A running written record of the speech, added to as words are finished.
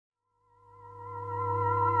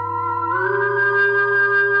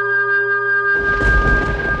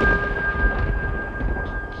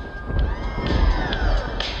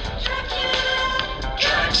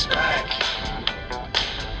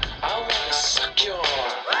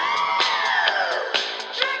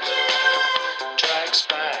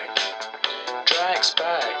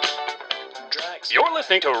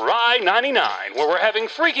listening to Rye 99, where we're having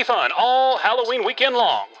freaky fun all Halloween weekend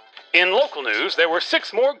long. In local news, there were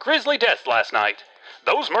 6 more grisly deaths last night.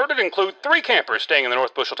 Those murdered include 3 campers staying in the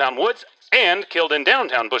North Busheltown woods, and killed in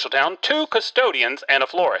downtown Busheltown, 2 custodians and a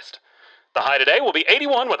florist. The high today will be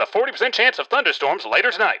 81 with a 40% chance of thunderstorms later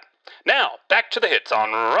tonight. Now, back to the hits on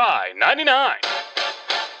Rye 99.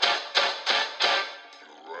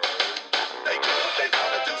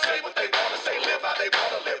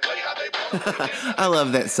 I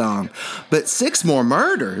love that song. But 6 more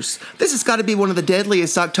murders? This has got to be one of the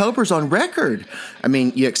deadliest Octobers on record. I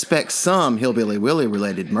mean, you expect some Hillbilly Willie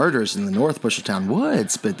related murders in the North Busheltown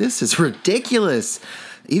woods, but this is ridiculous.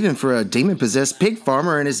 Even for a demon-possessed pig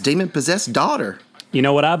farmer and his demon-possessed daughter. You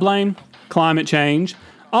know what I blame? Climate change.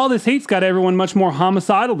 All this heat's got everyone much more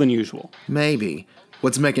homicidal than usual. Maybe.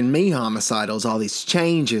 What's making me homicidal is all these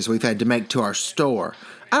changes we've had to make to our store.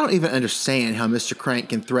 I don't even understand how Mr. Crank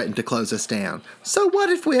can threaten to close us down. So what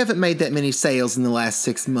if we haven't made that many sales in the last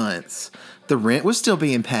 6 months? The rent was still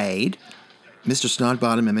being paid. Mr.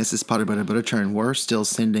 Snodbottom and Mrs. Potter Butter Butterchurn were still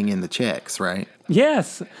sending in the checks, right?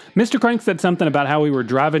 Yes. Mr. Crank said something about how we were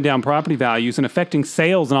driving down property values and affecting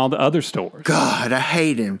sales in all the other stores. God, I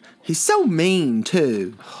hate him. He's so mean,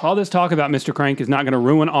 too. All this talk about Mr. Crank is not going to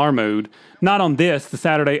ruin our mood. Not on this, the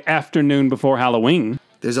Saturday afternoon before Halloween.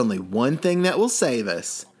 There's only one thing that will save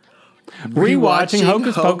us. Rewatching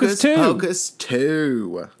Hocus Pocus 2. Pocus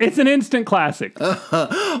 2. It's an instant classic.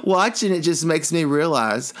 Watching it just makes me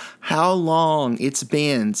realize how long it's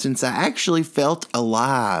been since I actually felt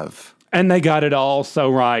alive. And they got it all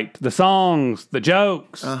so right. The songs, the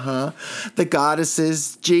jokes. The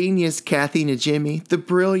goddesses, genius Kathy Najimy, the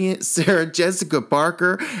brilliant Sarah Jessica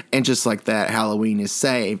Parker, and just like that, Halloween is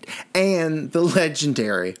saved. And the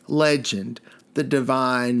legendary legend, the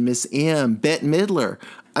divine Miss M, Bette Midler.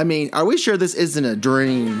 I mean, are we sure this isn't a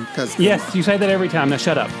dream? Yes, you say that every time. Now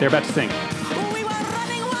shut up. They're about to sing. We were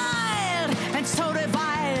running wild and so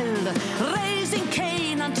reviled, raising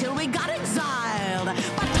Cain until we got exiled.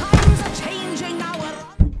 But times are changing now.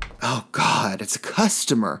 Oh, God, it's a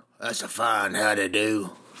customer. That's a fine how to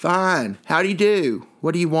do. Fine. How do you do?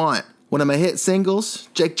 What do you want? One of my hit singles?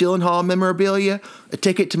 Jake Gyllenhaal memorabilia? A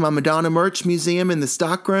ticket to my Madonna merch museum in the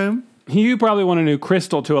stockroom? You probably want a new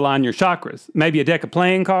crystal to align your chakras. Maybe a deck of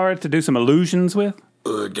playing cards to do some illusions with.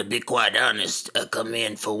 To be quite honest, I come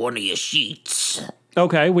in for one of your sheets.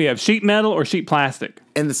 Okay, we have sheet metal or sheet plastic.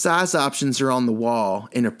 And the size options are on the wall,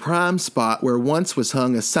 in a prime spot where once was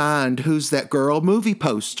hung a signed Who's That Girl movie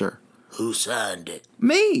poster. Who signed it?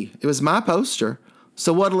 Me. It was my poster.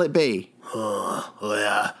 So what'll it be?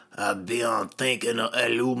 Well, I've been thinking of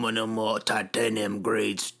aluminum or titanium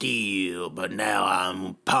grade steel, but now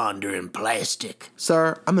I'm pondering plastic.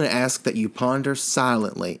 Sir, I'm going to ask that you ponder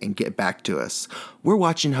silently and get back to us. We're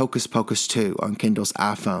watching Hocus Pocus 2 on Kendall's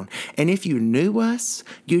iPhone, and if you knew us,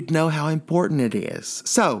 you'd know how important it is.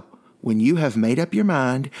 So, when you have made up your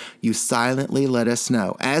mind, you silently let us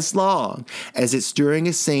know, as long as it's during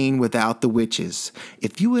a scene without the witches.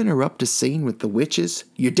 If you interrupt a scene with the witches,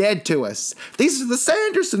 you're dead to us. These are the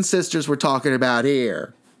Sanderson sisters we're talking about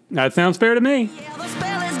here. That sounds fair to me. Yeah, the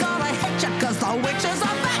spell is gonna hit ya 'cause the witches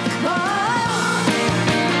are back.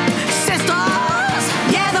 Sisters!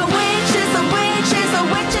 Yeah, the witches, the witches, the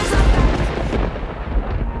witches are back.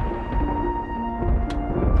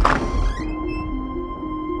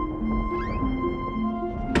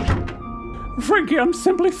 Frankie, I'm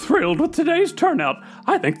simply thrilled with today's turnout.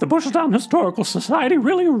 I think the Busheltown Historical Society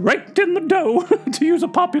really raked in the dough, to use a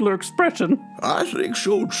popular expression. I think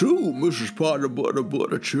so too, Mrs. Potter Butter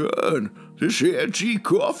Butterchurn. This antique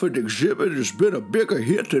coffin exhibit has been a bigger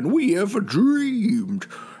hit than we ever dreamed.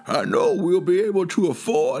 I know we'll be able to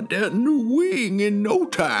afford that new wing in no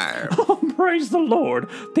time. Oh, praise the Lord.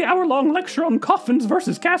 The hour-long lecture on coffins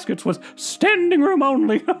versus caskets was standing room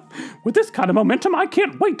only. With this kind of momentum, I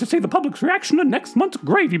can't wait to see the public's reaction to next month's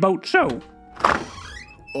Gravy Boat show.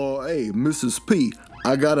 Oh, hey, Mrs. P,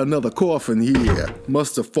 I got another coffin here.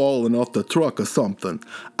 Must have fallen off the truck or something.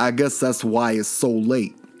 I guess that's why it's so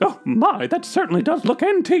late. Oh my, that certainly does look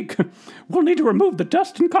antique. We'll need to remove the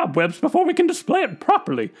dust and cobwebs before we can display it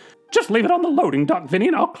properly. Just leave it on the loading dock, Vinny,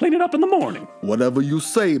 and I'll clean it up in the morning. Whatever you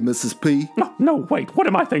say, Mrs. P. No, wait, what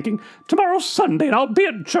am I thinking? Tomorrow's Sunday and I'll be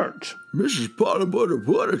at church. Mrs. Potter Butter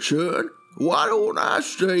Butterchurn, why don't I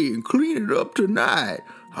stay and clean it up tonight?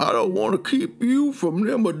 I don't want to keep you from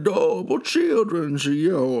them adorable childrens of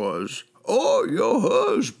yours. Or your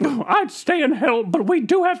husband. Oh, I'd stay in hell, but we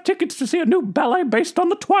do have tickets to see a new ballet based on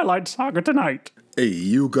the Twilight Saga tonight. Hey,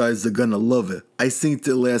 you guys are gonna love it. I seen it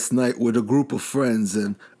last night with a group of friends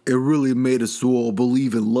and It really made us all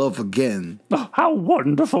believe in love again. Oh, how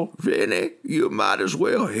wonderful. Vinny, you might as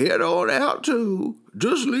well head on out too.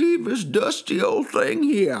 Just leave this dusty old thing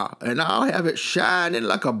here, and I'll have it shining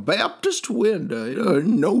like a Baptist window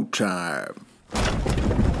in no time.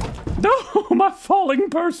 Oh, my falling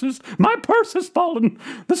purses. My purse has fallen.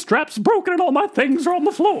 The strap's broken and all my things are on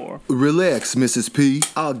the floor. Relax, Mrs. P.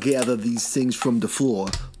 I'll gather these things from the floor.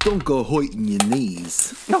 Don't go hoiting your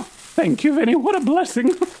knees. Oh, thank you, Vinny. What a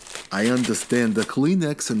blessing. I understand the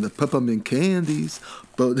Kleenex and the peppermint candies,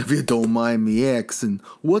 but if you don't mind me asking,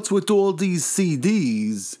 what's with all these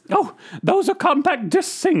CDs? Oh, those are compact disc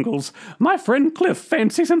singles. My friend Cliff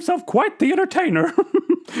fancies himself quite the entertainer.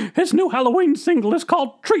 His new Halloween single is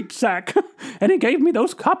called Treat Sack, and he gave me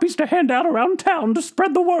those copies to hand out around town to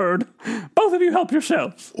spread the word. Both of you help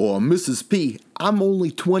yourselves. Or Mrs. P, I'm only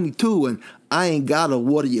 22 and I ain't got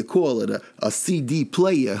a CD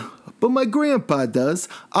player. But my grandpa does.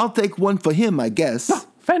 I'll take one for him, I guess. Oh,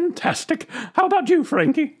 fantastic. How about you,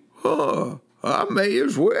 Frankie? I may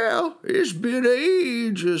as well. It's been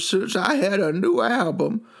ages since I had a new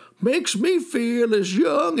album. Makes me feel as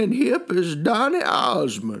young and hip as Donny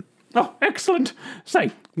Osmond. Oh, excellent.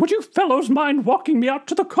 Say, would you fellows mind walking me out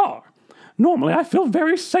to the car? Normally I feel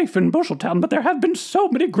very safe in Busheltown, but there have been so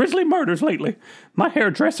many grisly murders lately. My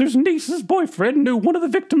hairdresser's niece's boyfriend knew one of the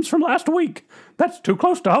victims from last week. That's too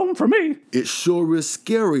close to home for me. It sure is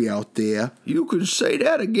scary out there. You can say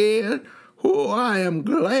that again. Oh, I am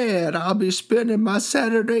glad I'll be spending my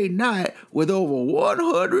Saturday night with over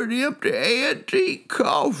 100 empty antique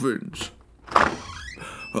coffins.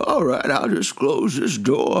 All right, I'll just close this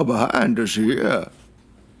door behind us here.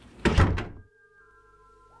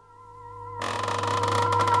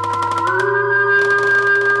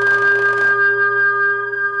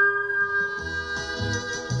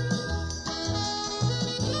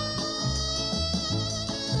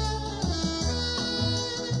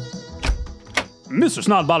 Mr.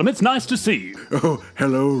 Snodbottom, it's nice to see you. Oh,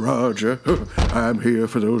 hello, Roger. I'm here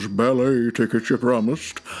for those ballet tickets you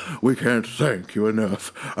promised. We can't thank you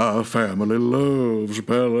enough. Our family loves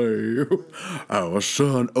ballet. Our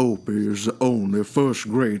son Opie is the only first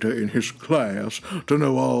grader in his class to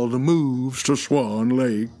know all the moves to Swan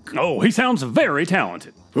Lake. Oh, he sounds very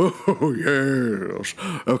talented. Oh, yes.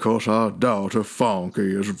 Of course, our daughter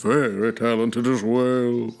Funky is very talented as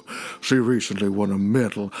well. She recently won a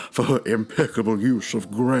medal for her impeccable use of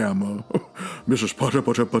grammar. Mrs.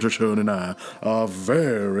 Butterton and I are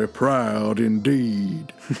very proud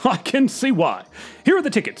indeed. I can see why. Here are the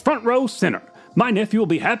tickets, front row, center. My nephew will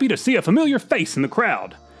be happy to see a familiar face in the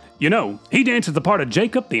crowd. You know, he dances the part of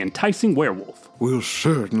Jacob the enticing werewolf. We'll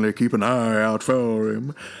certainly keep an eye out for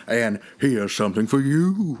him. And here's something for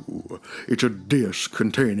you. It's a disc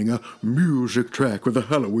containing a music track with a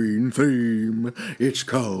Halloween theme. It's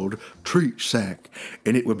called Treat Sack,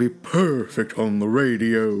 and it would be perfect on the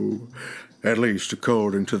radio. At least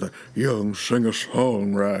according to the young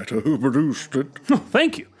singer-songwriter who produced it. Oh,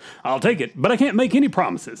 thank you. I'll take it, but I can't make any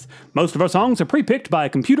promises. Most of our songs are pre-picked by a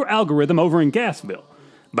computer algorithm over in Gassville.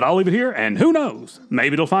 But I'll leave it here, and who knows?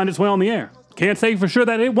 Maybe it'll find its way on the air. Can't say for sure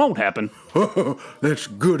that it won't happen. That's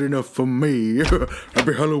good enough for me.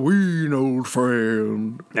 Happy Halloween, old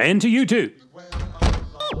friend. And to you, too.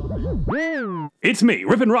 It's me,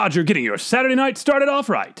 Rippin' Roger, getting your Saturday night started off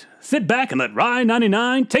right. Sit back and let Rye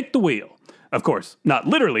 99 take the wheel. Of course, not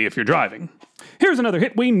literally if you're driving. Here's another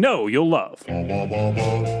hit we know you'll love.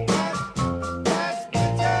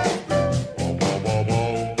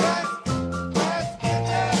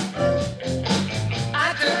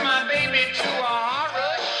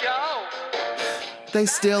 They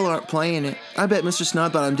still aren't playing it. I bet Mr.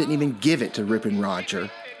 Snodbottom didn't even give it to Rippin' Roger.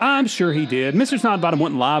 I'm sure he did. Mr. Snodbottom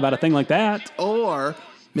wouldn't lie about a thing like that. Or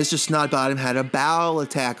Mr. Snodbottom had a bowel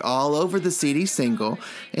attack all over the CD single,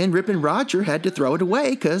 and Rippin' Roger had to throw it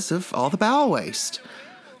away because of all the bowel waste.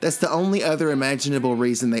 That's the only other imaginable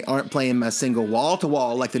reason they aren't playing my single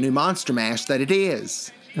wall-to-wall like the new Monster Mash that it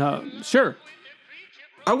is. Sure.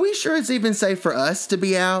 Are we sure it's even safe for us to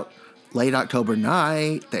be out? Late October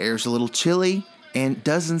night, the air's a little chilly, and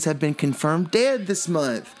dozens have been confirmed dead this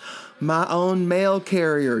month. My own mail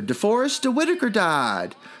carrier, DeForest Whitaker,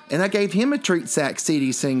 died, and I gave him a Treat Sack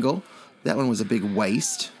CD single. That one was a big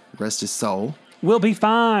waste. Rest his soul. We'll be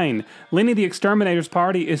fine. Lenny the Exterminator's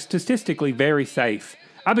party is statistically very safe.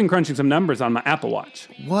 I've been crunching some numbers on my Apple Watch.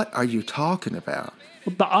 What are you talking about?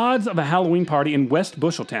 The odds of a Halloween party in West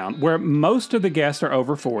Busheltown, where most of the guests are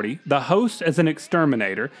over 40, the host is an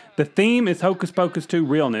exterminator, the theme is Hocus Pocus 2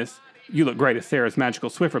 realness. You look great as Sarah's magical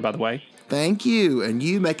Swiffer, by the way. Thank you, and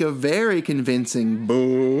you make a very convincing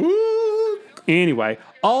book. Anyway,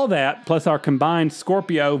 all that, plus our combined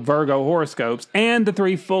Scorpio Virgo horoscopes and the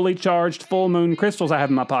 3 fully charged full moon crystals I have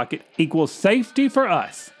in my pocket, equals safety for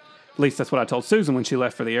us. At least that's what I told Susan when she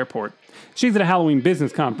left for the airport. She's at a Halloween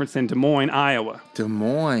business conference in Des Moines, Iowa. Des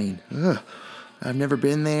Moines. Ugh. I've never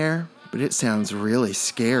been there, but it sounds really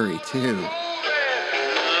scary, too.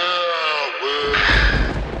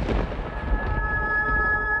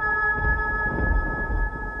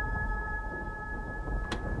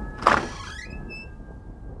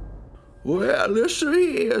 Well, listen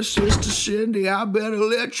here, Sister Cindy, I better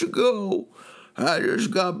let you go. I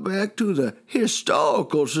just got back to the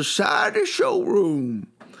Historical Society showroom.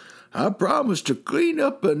 I promised to clean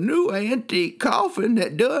up a new antique coffin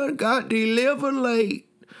that done got delivered late.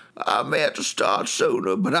 I meant to start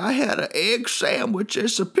sooner, but I had an egg sandwich and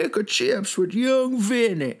some pickle chips with young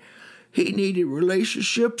Vinny. He needed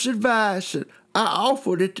relationships advice, and I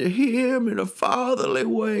offered it to him in a fatherly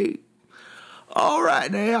way. All right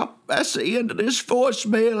now, that's the end of this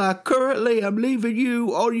voicemail. I currently am leaving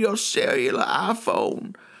you on your cellular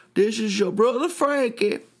iPhone. This is your brother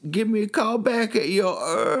Frankie. Give me a call back at your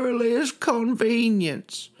earliest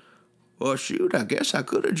convenience. Well, shoot, I guess I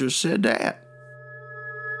could have just said that.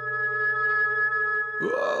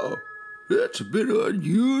 Oh, that's a bit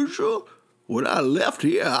unusual. When I left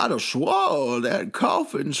here, I'd have sworn that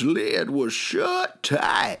coffin's lid was shut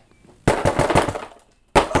tight.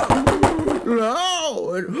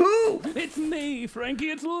 No, and who? It's me, Frankie.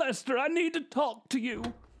 It's Lester. I need to talk to you.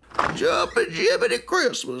 Jumpin' Jiminy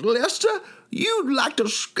Christmas, Lester. You'd like to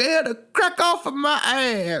scare the crack off of my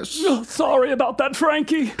ass. Oh, sorry about that,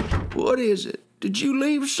 Frankie. What is it? Did you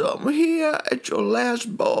leave something here at your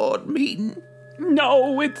last board meeting?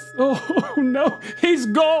 No, oh no, he's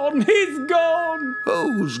gone. He's gone.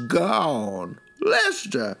 Who's gone?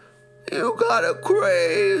 Lester, you got a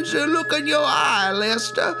crazy look in your eye,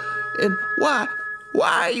 Lester. And why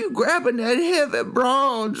are you grabbing that heavy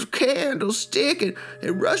bronze candlestick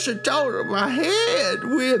and rushing toward my head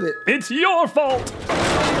with it? It's your fault.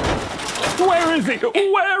 Where is he?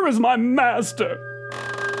 Where is my master?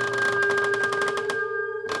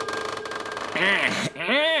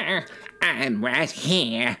 I'm right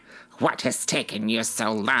here. What has taken you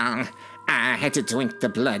so long? I had to drink the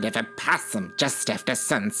blood of a possum just after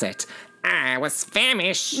sunset. I was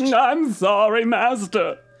famished. I'm sorry,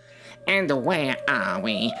 master. And where are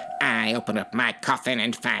we? I open up my coffin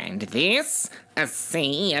and find this, a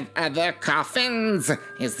sea of other coffins.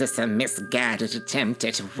 Is this a misguided attempt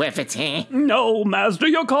at brevity? No, master,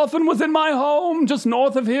 your coffin was in my home, just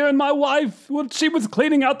north of here, and my wife, she was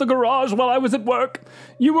cleaning out the garage while I was at work.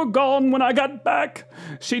 You were gone when I got back.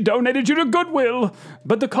 She donated you to Goodwill,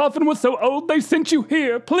 but the coffin was so old they sent you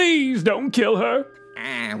here. Please don't kill her.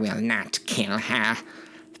 I will not kill her.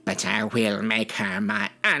 But I will make her my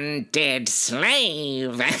undead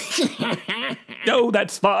slave. Oh,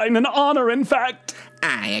 that's fine. An honor, in fact.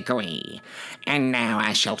 I agree. And now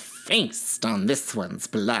I shall feast on this one's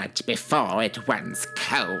blood before it runs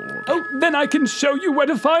cold. Oh, then I can show you where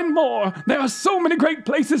to find more. There are so many great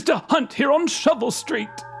places to hunt here on Shovel Street.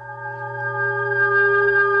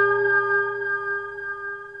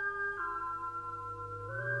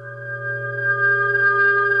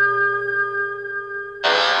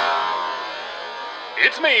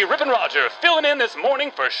 It's me, Rippin' Roger, filling in this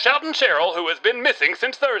morning for Shoutin' Cheryl, who has been missing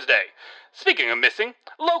since Thursday. Speaking of missing,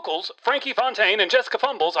 locals Frankie Fontaine and Jessica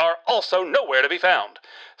Fumbles are also nowhere to be found.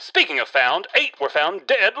 Speaking of found, 8 were found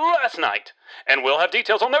dead last night. And we'll have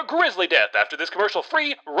details on their grisly death after this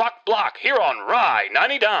commercial-free rock block here on Rye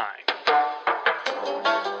 99.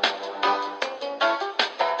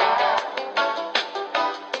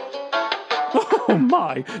 Oh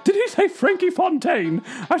my, did he say Frankie Fontaine?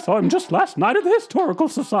 I saw him just last night at the Historical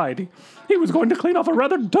Society. He was going to clean off a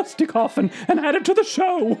rather dusty coffin and add it to the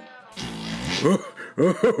show.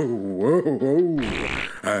 Oh,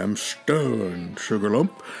 I'm stunned,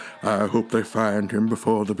 Sugarlump. I hope they find him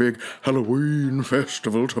before the big Halloween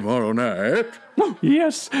festival tomorrow night. Oh,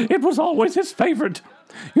 yes, it was always his favorite.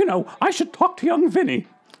 You know, I should talk to young Vinny.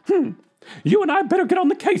 You and I better get on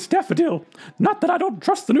the case, Daffodil. Not that I don't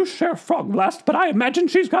trust the new Sheriff Frogblast, but I imagine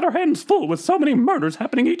she's got her hands full with so many murders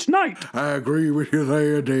happening each night. I agree with you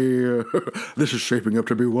there, dear. This is shaping up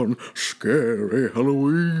to be one scary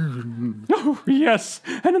Halloween. Oh, yes,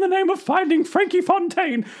 and in the name of finding Frankie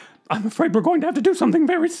Fontaine, I'm afraid we're going to have to do something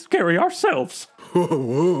very scary ourselves.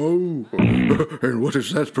 Oh, and what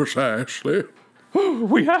is that precisely?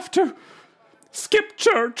 We have to skip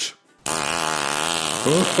church.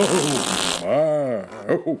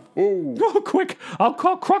 Oh, quick! I'll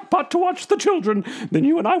call Crockpot to watch the children. Then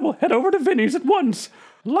you and I will head over to Vinny's at once.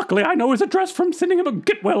 Luckily, I know his address from sending him a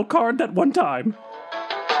get-well card that one time.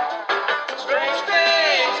 Strange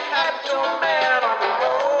things happen to a man on the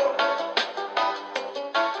road.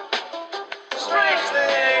 Strange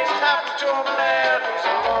things happen to a man who's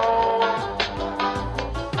alone.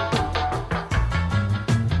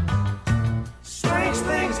 Strange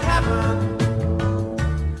things happen.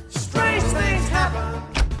 Strange things happen.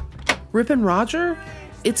 Rippin' Roger?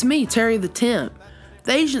 It's me, Terry the Temp.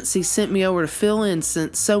 The agency sent me over to fill in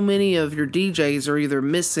since so many of your DJs are either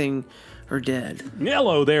missing or dead.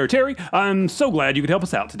 Hello there, Terry. I'm so glad you could help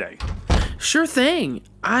us out today. Sure thing.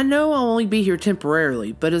 I know I'll only be here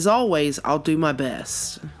temporarily, but as always, I'll do my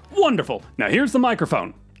best. Wonderful. Now here's the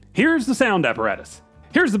microphone. Here's the sound apparatus.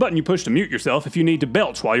 Here's the button you push to mute yourself if you need to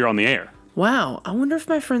belch while you're on the air. Wow, I wonder if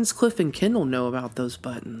my friends Cliff and Kendall know about those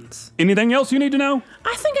buttons. Anything else you need to know?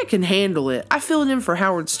 I think I can handle it. I filled in for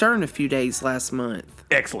Howard Stern a few days last month.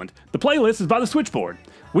 Excellent. The playlist is by the switchboard.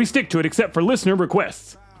 We stick to it except for listener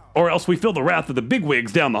requests. Or else we feel the wrath of the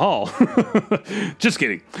bigwigs down the hall. Just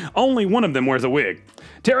kidding. Only one of them wears a wig.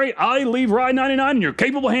 Terry, I leave Ride 99 in your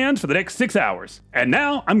capable hands for the next 6 hours. And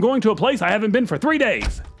now I'm going to a place I haven't been for 3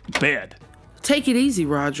 days. Bed. Take it easy,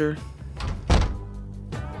 Roger.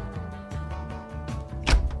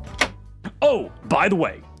 Oh, by the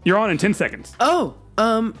way, you're on in 10 seconds.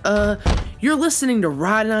 You're listening to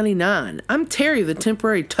Ride 99. I'm Terry, the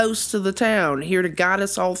temporary toast of the town, here to guide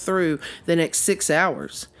us all through the next 6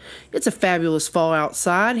 hours. It's a fabulous fall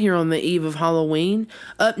outside here on the eve of Halloween.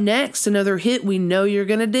 Up next, another hit we know you're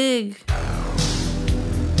gonna dig.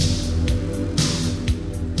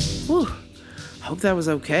 Whew. Hope that was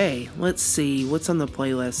okay. Let's see, what's on the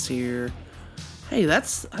playlist here? Hey,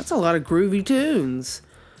 that's a lot of groovy tunes.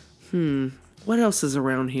 What else is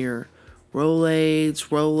around here? Rolaids,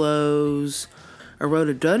 Rolos, a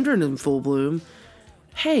rhododendron in full bloom.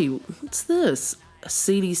 Hey, what's this? A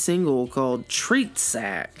CD single called Treat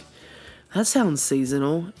Sack. That sounds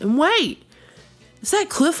seasonal. And wait, is that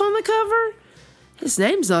Cliff on the cover? His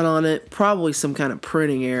name's not on it, probably some kind of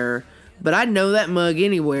printing error, but I'd know that mug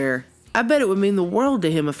anywhere. I bet it would mean the world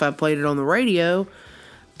to him if I played it on the radio,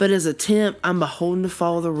 but as a temp, I'm beholden to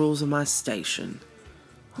follow the rules of my station.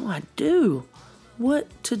 Oh, I do. What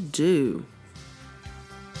to do?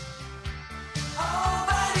 Oh,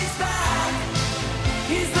 but he's back.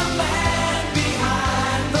 He's the man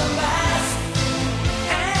behind the mask.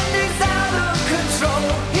 And he's out of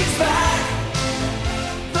control. He's back.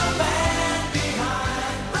 The man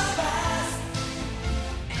behind the mask.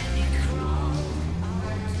 And he crawls.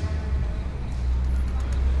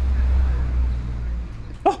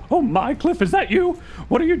 Oh my, Cliff, is that you?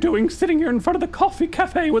 What are you doing sitting here in front of the coffee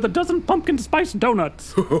cafe with a dozen pumpkin spice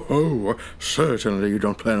donuts? Oh, certainly you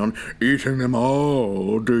don't plan on eating them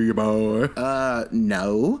all, do you, boy?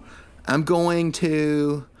 No. I'm going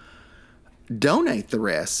to donate the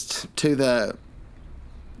rest to the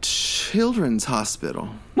Children's Hospital.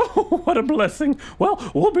 Oh, what a blessing.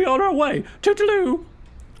 Well, we'll be on our way. Toodaloo.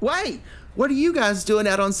 Wait, what are you guys doing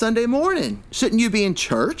out on Sunday morning? Shouldn't you be in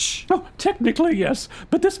church? Oh, technically, yes.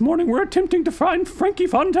 But this morning we're attempting to find Frankie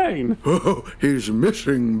Fontaine. Oh, he's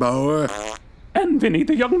missing, boy. And Vinny,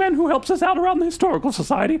 the young man who helps us out around the Historical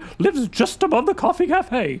Society, lives just above the coffee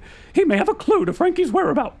cafe. He may have a clue to Frankie's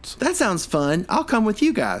whereabouts. That sounds fun. I'll come with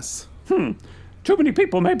you guys. Too many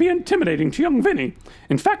people may be intimidating to young Vinny.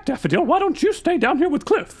 In fact, Daffodil, why don't you stay down here with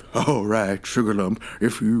Cliff? All right, Sugarlump,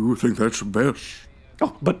 if you think that's best.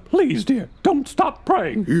 Oh, but please, dear, don't stop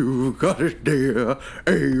praying. You got it, dear.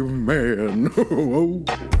 Amen.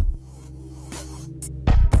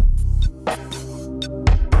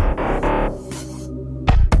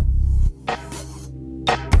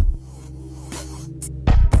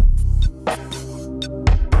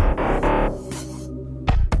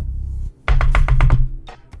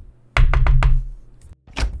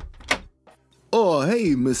 Oh,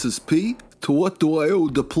 hey, Mrs. P. To what do I owe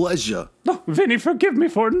the pleasure? Oh, Vinny, forgive me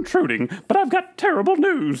for intruding, but I've got terrible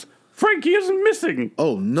news. Frankie is missing.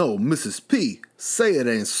 Oh, no, Mrs. P. Say it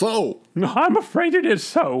ain't so. I'm afraid it is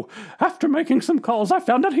so. After making some calls, I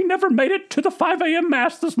found out he never made it to the 5 a.m.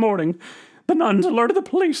 Mass this morning. The nuns alerted the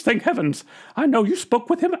police, thank heavens. I know you spoke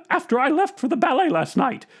with him after I left for the ballet last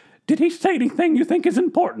night. Did he say anything you think is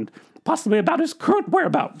important? Possibly about his current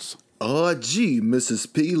whereabouts? Oh, gee,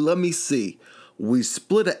 Mrs. P. Let me see. We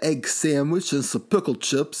split an egg sandwich and some pickle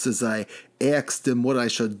chips as I asked him what I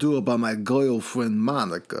should do about my girlfriend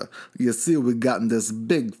Monica. You see, we got in this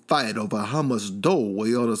big fight over how much dough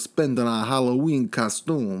we ought to spend on our Halloween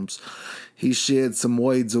costumes. He shared some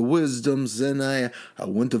words of wisdoms, and I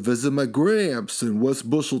went to visit my gramps in West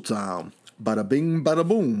Busheltown. Bada bing, bada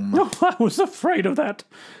boom. Oh, I was afraid of that.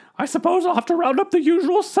 I suppose I'll have to round up the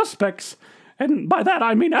usual suspects. And by that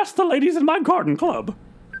I mean ask the ladies in my garden club.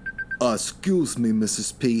 Excuse me,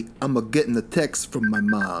 Mrs. P. I'm getting a text from my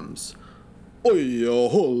mom's. Oh,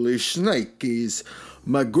 holy shnikes.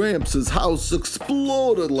 My Gramps' house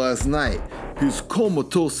exploded last night. He's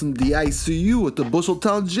comatose in the ICU at the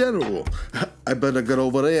Busheltown General. I better get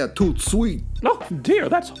over there, toot sweet. Oh, dear,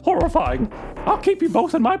 that's horrifying. I'll keep you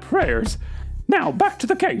both in my prayers. Now, back to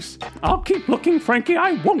the case. I'll keep looking, Frankie.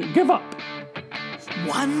 I won't give up.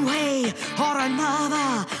 One way or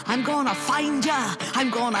another, I'm gonna find ya. I'm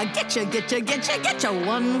gonna get ya.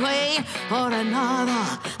 One way or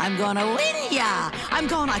another, I'm gonna win ya. I'm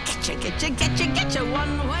gonna get ya.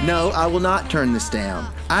 One way. No, I will not turn this down.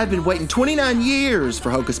 I've been waiting 29 years for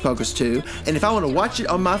Hocus Pocus 2, and if I want to watch it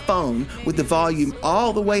on my phone with the volume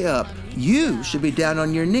all the way up, you should be down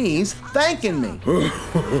on your knees thanking me.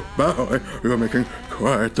 Boy, you're making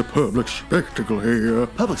quite the public spectacle here.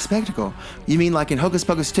 Public spectacle? You mean like in Hocus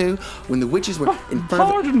Pocus 2, when the witches were in front of...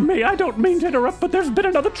 Pardon me, I don't mean to interrupt, but there's been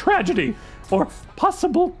another tragedy. Or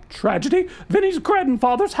possible tragedy. Vinny's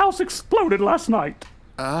grandfather's house exploded last night.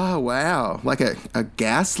 Oh, wow. Like a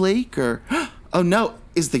gas leak, or... Oh, no.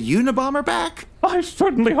 Is the Unabomber back? I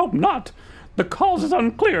certainly hope not. The cause is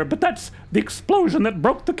unclear, but that's the explosion that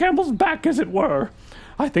broke the Campbell's back, as it were.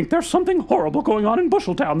 I think there's something horrible going on in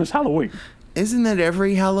Busheltown this Halloween. Isn't that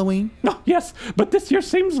every Halloween? Oh, yes, but this year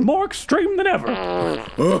seems more extreme than ever.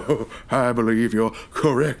 Oh, I believe you're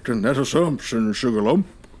correct in that assumption, Sugarlump.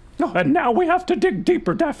 Oh, and now we have to dig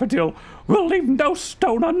deeper, Daffodil. We'll leave no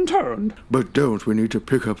stone unturned. But don't we need to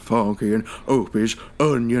pick up Funky and Opie's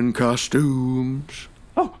onion costumes?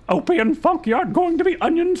 Oh, Opie and Funky aren't going to be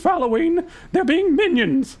onions for Halloween. They're being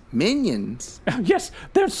minions. Minions? Yes,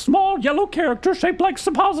 they're small yellow characters shaped like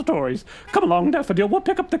suppositories. Come along, Daffodil. We'll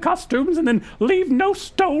pick up the costumes and then leave no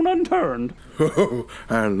stone unturned. Oh,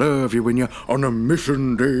 I love you when you're on a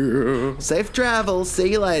mission, dear. Safe travels.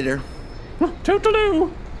 See you later.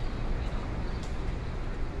 Toodaloo.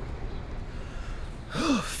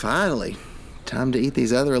 Finally. Time to eat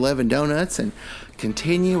these other 11 donuts and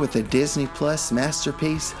continue with the Disney Plus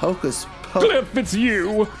masterpiece, Hocus Pocus. Cliff, it's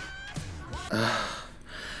you.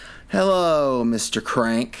 Hello, Mr.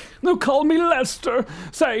 Crank. No, call me Lester.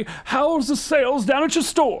 Say, how's the sales down at your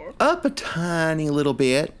store? Up a tiny little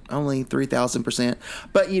bit, only 3,000%.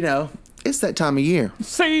 But, you know, it's that time of year.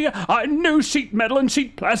 See, I knew sheet metal and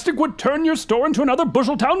sheet plastic would turn your store into another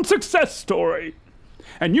Busheltown success story.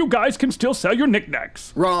 And you guys can still sell your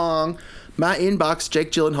knickknacks. Wrong. My inbox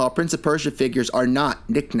Jake Gyllenhaal Prince of Persia figures are not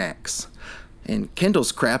knickknacks. And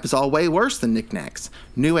Kendall's crap is all way worse than knickknacks.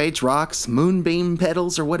 New Age rocks, moonbeam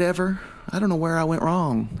petals, or whatever. I don't know where I went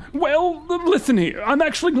wrong. Well, listen here. I'm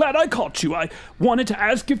actually glad I caught you. I wanted to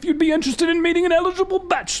ask if you'd be interested in meeting an eligible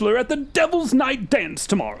bachelor at the Devil's Night Dance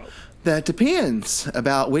tomorrow. That depends.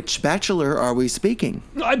 About which bachelor are we speaking?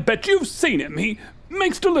 I bet you've seen him. He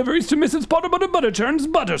makes deliveries to Mrs. Potter Butter Butterturn's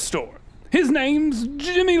butter store. His name's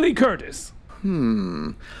Jimmy Lee Curtis.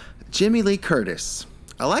 Jimmy Lee Curtis.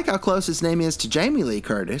 I like how close his name is to Jamie Lee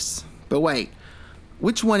Curtis. But wait,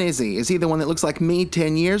 which one is he? Is he the one that looks like me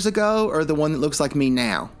 10 years ago, or the one that looks like me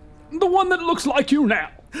now? The one that looks like you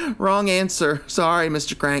now. Wrong answer. Sorry,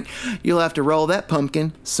 Mr. Crank. You'll have to roll that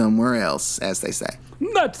pumpkin somewhere else, as they say.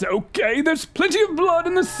 That's okay. There's plenty of blood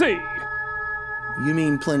in the sea. You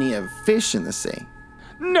mean plenty of fish in the sea?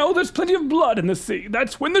 No, there's plenty of blood in the sea.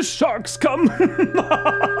 That's when the sharks come.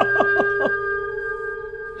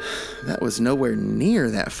 That was nowhere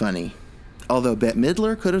near that funny. Although Bette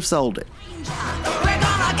Midler could have sold it. We're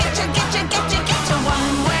gonna get you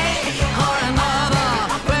one way or another.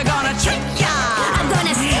 We're gonna trick ya. I'm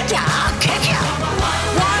gonna stick ya. I'll kick ya.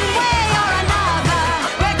 One way or another.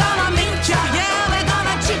 We're gonna meet ya. Yeah, we're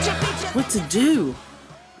gonna cheat ya, beat ya. What to do?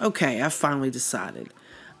 Okay, I finally decided.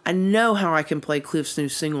 I know how I can play Cliff's new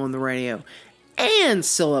single on the radio and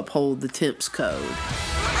still uphold the Temps code.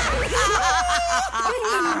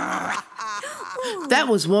 That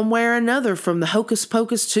was One Way or Another from the Hocus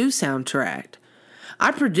Pocus 2 soundtrack.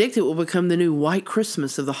 I predict it will become the new White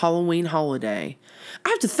Christmas of the Halloween holiday. I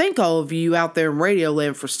have to thank all of you out there in Radio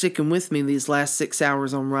Land for sticking with me these last 6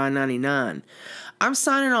 hours on Rye 99. I'm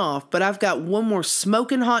signing off, but I've got one more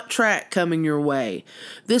smoking hot track coming your way.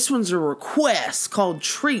 This one's a request called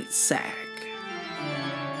Treat Sack.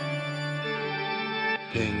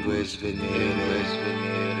 Penguins Veneers.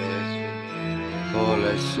 The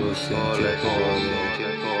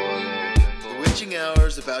witching hour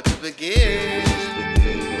is about to begin.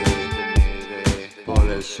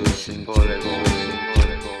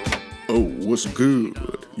 Oh, what's good?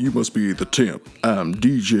 You must be the temp. I'm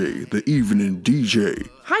DJ, the evening DJ.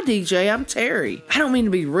 Hi, DJ. I'm Terry. I don't mean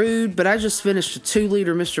to be rude, but I just finished a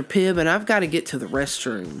 2-liter Mr. Pibb and I've got to get to the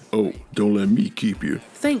restroom. Oh, don't let me keep you.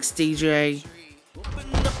 Thanks, DJ.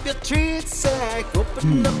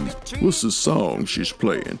 What's the song she's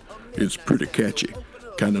playing? It's pretty catchy.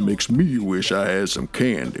 Kinda makes me wish I had some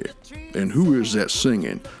candy. And who is that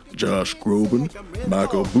singing? Josh Groban?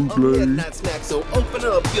 Michael Bublé? So open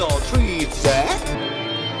up your treats, Zach.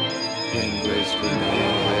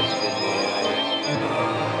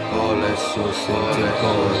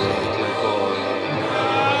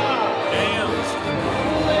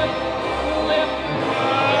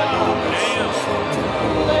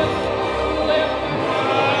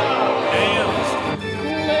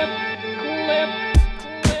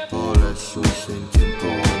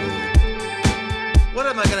 What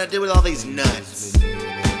am I gonna do with all these nuts?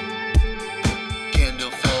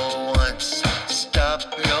 Kendall, for once, stop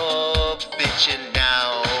your bitching.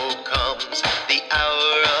 Now comes the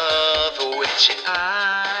hour of witching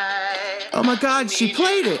eye. Oh my God, she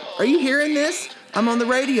played it. Are you hearing this? I'm on the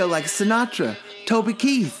radio like Sinatra, Toby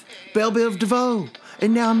Keith, Belle Biv DeVoe,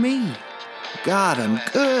 and now me. God, I'm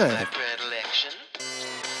good.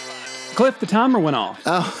 Cliff, the timer went off.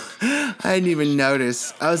 Oh, I didn't even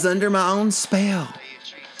notice. I was under my own spell.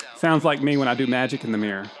 Sounds like me when I do magic in the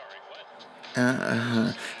mirror.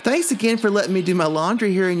 Thanks again for letting me do my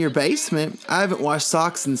laundry here in your basement. I haven't washed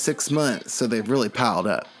socks in 6 months, so they've really piled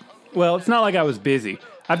up. Well, it's not like I was busy.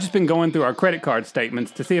 I've just been going through our credit card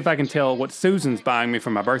statements to see if I can tell what Susan's buying me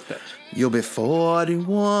for my birthday. You'll be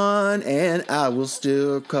 41 and I will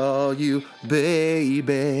still call you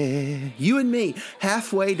baby. You and me,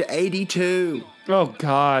 halfway to 82. Oh,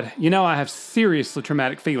 God. You know I have seriously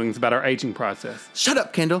traumatic feelings about our aging process. Shut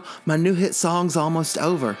up, Kendall. My new hit song's almost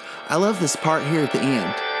over. I love this part here at the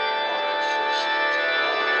end.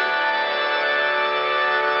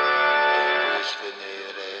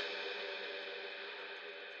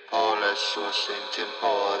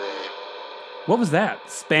 What was that?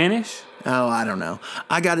 Spanish? Oh, I don't know.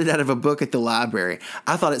 I got it out of a book at the library.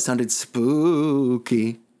 I thought it sounded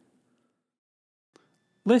spooky.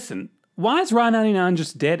 Listen, why is Rye 99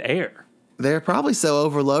 just dead air? They're probably so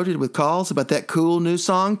overloaded with calls about that cool new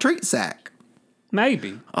song, Treat Sack.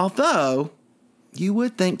 Maybe. Although, you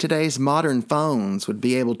would think today's modern phones would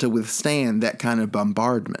be able to withstand that kind of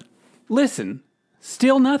bombardment. Listen,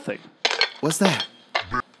 still nothing. What's that?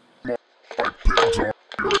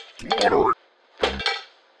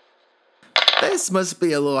 This must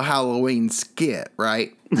be a little Halloween skit,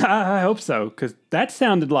 right? I hope so, because that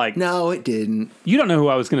sounded like... No, it didn't. You don't know who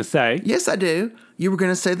I was going to say. Yes, I do. You were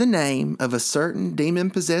going to say the name of a certain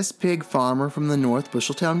demon-possessed pig farmer from the North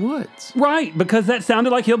Busheltown Woods. Right, because that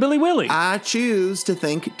sounded like Hillbilly Willie. I choose to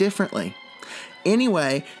think differently.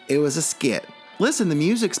 Anyway, it was a skit. Listen, the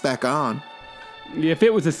music's back on. If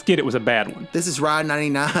it was a skit, it was a bad one. This is Ride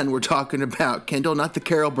 99 we're talking about, Kendall, not the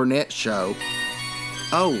Carol Burnett show.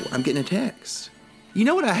 Oh, I'm getting a text. You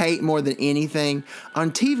know what I hate more than anything?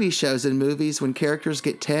 On TV shows and movies, when characters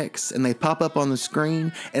get texts and they pop up on the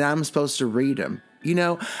screen and I'm supposed to read them. You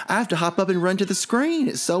know, I have to hop up and run to the screen.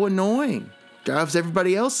 It's so annoying. Drives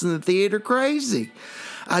everybody else in the theater crazy.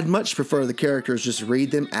 I'd much prefer the characters just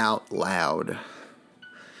read them out loud.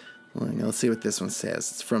 Well, let's see what this one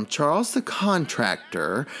says. It's from Charles the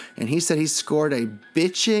Contractor, and he said he scored a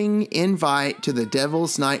bitching invite to the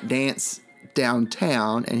Devil's Night Dance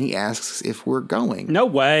downtown, and he asks if we're going. No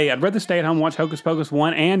way. I'd rather stay at home and watch Hocus Pocus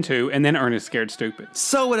 1 and 2 and then Ernest Scared Stupid.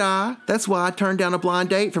 So would I. That's why I turned down a blind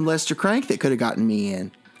date from Lester Crank that could have gotten me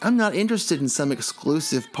in. I'm not interested in some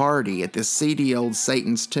exclusive party at this seedy old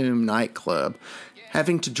Satan's Tomb nightclub.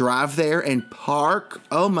 Having to drive there and park?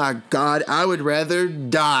 Oh my God, I would rather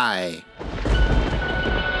die.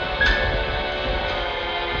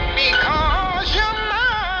 Because you're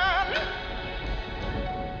mine.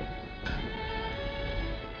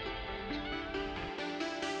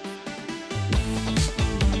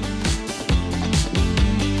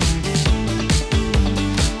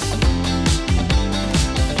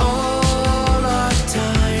 All our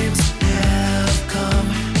times have come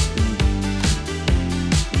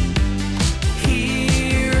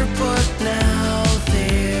here, but now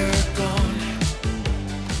they're gone.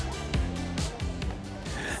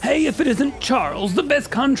 Hey, if it isn't Charles, the best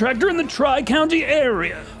contractor in the Tri-County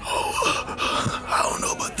area. I don't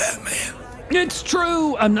know about that, man. It's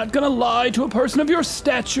true. I'm not gonna lie to a person of your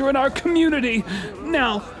stature in our community.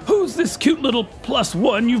 Now, who's this cute little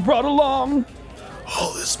 +1 you've brought along?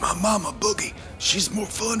 Oh, this is my mama, Boogie. She's more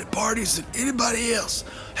fun at parties than anybody else.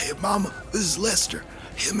 Hey, Mama, this is Lester.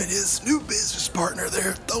 Him and his new business partner,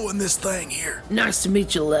 they're throwing this thing here. Nice to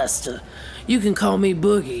meet you, Lester. You can call me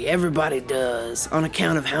Boogie, everybody does, on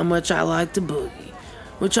account of how much I like to boogie,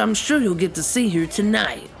 which I'm sure you'll get to see here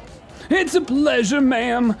tonight. It's a pleasure,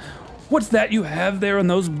 ma'am. What's that you have there in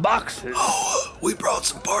those boxes? Oh, we brought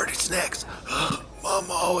some party snacks.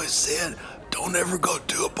 Mama always said, don't ever go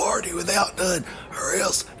to a party without none, or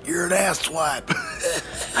else you're an asswipe.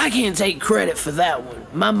 I can't take credit for that one.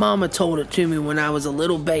 My mama told it to me when I was a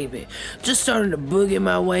little baby, just starting to boogie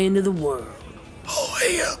my way into the world. Oh,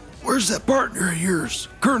 hey, where's that partner of yours,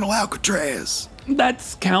 Colonel Alcatraz?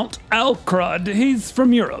 That's Count Alcrud. He's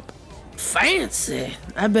from Europe. Fancy.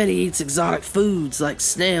 I bet he eats exotic foods like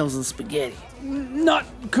snails and spaghetti. Not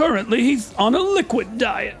currently. He's on a liquid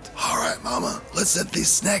diet. All right, Mama, let's set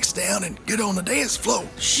these snacks down and get on the dance floor.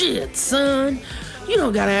 Shit, son. You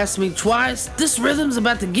don't gotta ask me twice. This rhythm's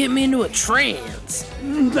about to get me into a trance.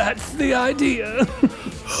 That's the idea.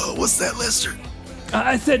 What's that, Lester?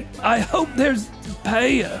 I said, I hope there's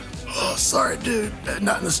paella. Oh, sorry, dude.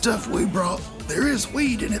 Not in the stuff we brought. There is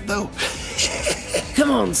weed in it, though.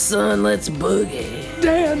 Come on, son, let's boogie.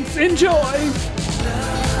 Dance, enjoy.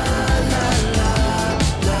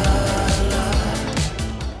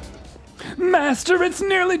 Master, it's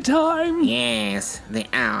nearly time. Yes, the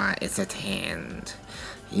hour is at hand.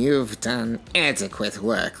 You've done adequate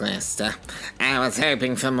work, Lester. I was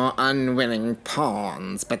hoping for more unwilling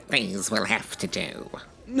pawns, but these will have to do.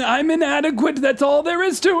 I'm inadequate, that's all there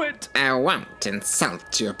is to it. I won't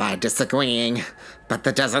insult you by disagreeing, but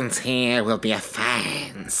the dozens here will be a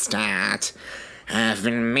fine start. I've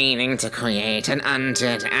been meaning to create an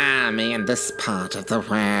undead army in this part of the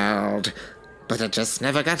world, but I just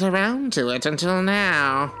never got around to it until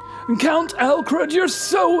now. Count Alcrud, you're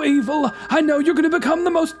so evil. I know you're going to become the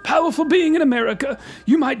most powerful being in America.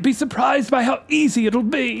 You might be surprised by how easy it'll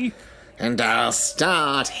be. And I'll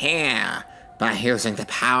start here by using the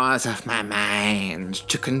powers of my mind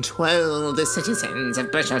to control the citizens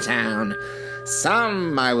of Busheltown.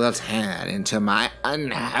 Some I will turn into my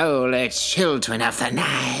unholy children of the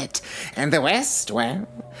night. And the rest, well,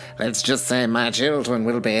 let's just say my children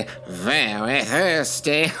will be very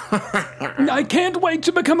thirsty. I can't wait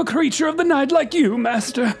to become a creature of the night like you,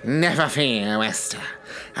 Master. Never fear, Wester.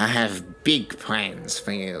 I have big plans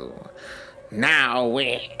for you. Now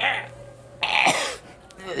we...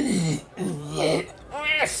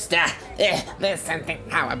 Wester, there's something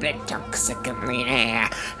horribly toxic in the air.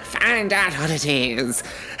 Find out what it is.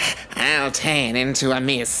 I'll turn into a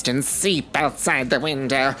mist and seep outside the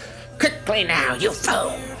window. Quickly now, you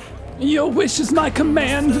fool! Your wish is my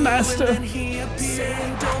command, Master.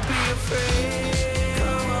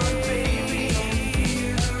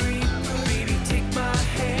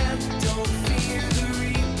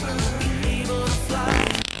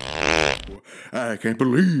 I can't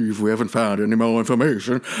believe we haven't found any more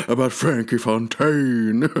information about Frankie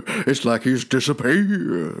Fontaine. It's like he's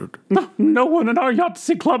disappeared. No one in our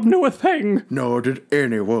Yahtzee club knew a thing. Nor did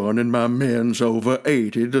anyone in my men's over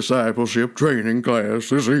 80 discipleship training class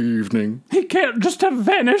this evening. He can't just have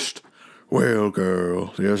vanished. Well,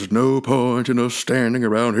 girl, there's no point in us standing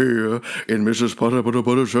around here in Mrs.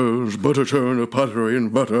 Butterchurn's butter churn of pottery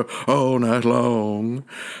and butter all night long.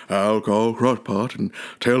 I'll call Crockpot and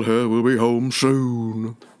tell her we'll be home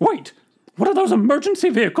soon. Wait, what are those emergency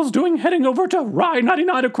vehicles doing heading over to Rye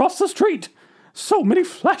 99 across the street? So many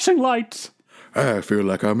flashing lights. I feel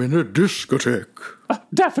like I'm in a discotheque.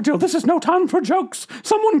 Daffodil, this is no time for jokes.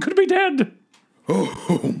 Someone could be dead.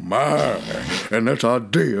 Oh, my. And that's our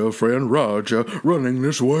dear friend Roger running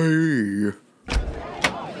this way.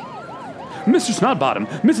 Mr. Snodbottom,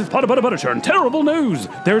 Mrs. Butterchurn, terrible news.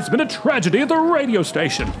 There's been a tragedy at the radio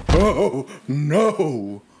station. Oh,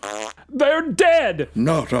 no. They're dead.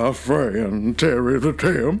 Not our friend Terry the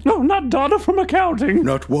Temp. No, not Donna from accounting.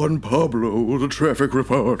 Not one Pablo, the traffic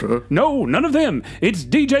reporter. No, none of them. It's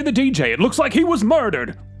DJ the DJ. It looks like he was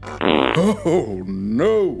murdered. Oh,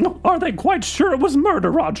 no. Are they quite sure it was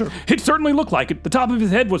murder, Roger? It certainly looked like it. The top of his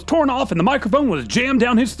head was torn off and the microphone was jammed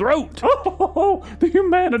down his throat. Oh, the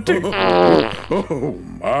humanity. Oh,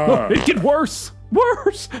 my. It get worse.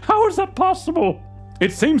 Worse? How is that possible?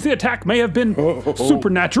 It seems the attack may have been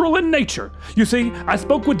supernatural in nature. You see, I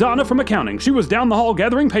spoke with Donna from accounting. She was down the hall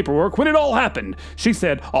gathering paperwork when it all happened. She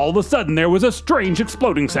said all of a sudden there was a strange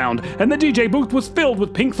exploding sound, and the DJ booth was filled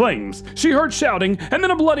with pink flames. She heard shouting, and then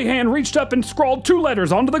a bloody hand reached up and scrawled 2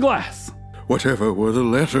 letters onto the glass. whatever were the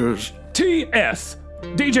letters? T.S.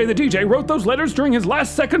 DJ the DJ wrote those letters during his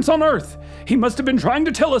last seconds on Earth. He must have been trying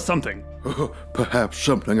to tell us something. Perhaps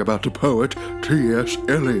something about the poet T.S.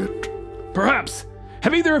 Eliot. Perhaps.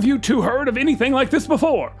 Have either of you two heard of anything like this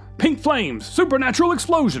before? Pink flames, supernatural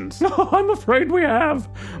explosions. I'm afraid we have.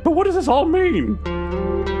 But what does this all mean?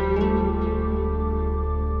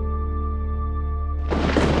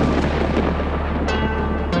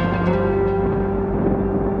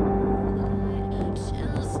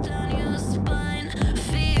 Chills down your spine,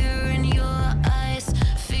 fear in your eyes,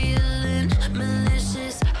 feeling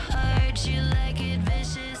malicious, hurt you like it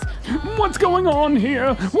vicious. What's going on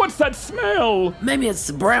here? What's that smell? Maybe it's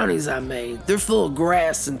the brownies I made. They're full of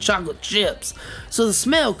grass and chocolate chips, so the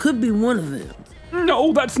smell could be one of them.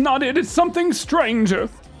 No, that's not it. It's something stranger.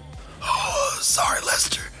 Oh, sorry,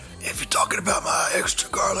 Lester. If you're talking about my extra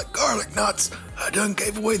garlic nuts, I done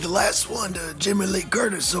gave away the last one to Jimmy Lee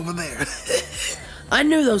Curtis over there. I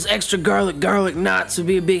knew those extra garlic knots would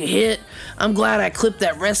be a big hit. I'm glad I clipped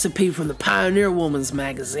that recipe from the Pioneer Woman's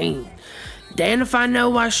magazine. Damn if I know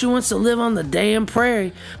why she wants to live on the damn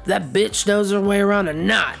prairie, but that bitch knows her way around a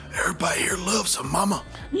knot. Everybody here loves them, Mama.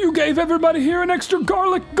 You gave everybody here an extra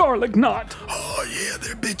garlic knot. Oh, yeah,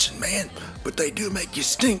 they're bitchin', man. But they do make you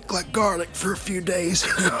stink like garlic for a few days.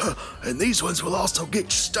 And these ones will also get you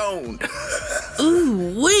stoned.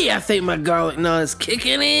 Ooh wee, I think my garlic knot is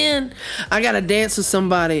kicking in. I gotta dance with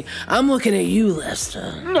somebody. I'm looking at you,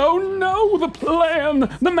 Lester. No, the plan.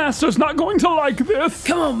 The master's not going to like this.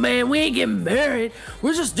 Come on, man, we ain't getting married.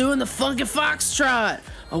 We're just doing the funky foxtrot.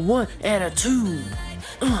 A 1 and a 2.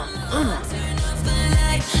 Turn off the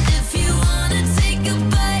light if you wanna take a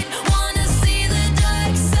bite, wanna see the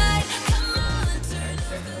dark side. Come on, turn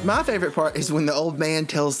off the My favorite part is when the old man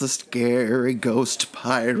tells the scary ghost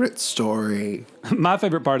pirate story. My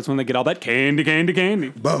favorite part is when they get all that candy.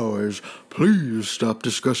 Boys, please stop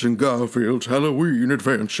discussing Garfield's Halloween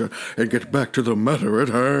adventure and get back to the matter at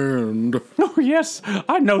hand. Oh, yes,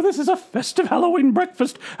 I know this is a festive Halloween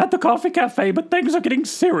breakfast at the Coffee Cafe, but things are getting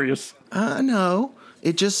serious. I know.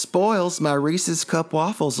 It just spoils my Reese's Cup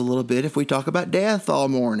waffles a little bit if we talk about death all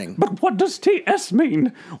morning. But what does T.S.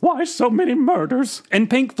 mean? Why so many murders? And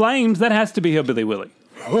pink flames, that has to be Hillbilly Willie.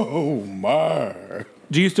 Oh, my.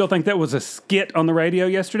 Do you still think that was a skit on the radio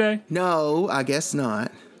yesterday? No, I guess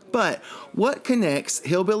not. But what connects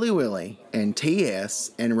Hillbilly Willie and T.S.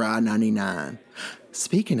 and Rye 99?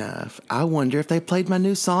 Speaking of, I wonder if they played my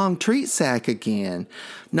new song, Treat Sack, again.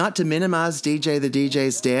 Not to minimize DJ the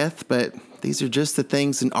DJ's death, but these are just the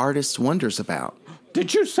things an artist wonders about.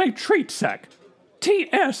 Did you say treat sack?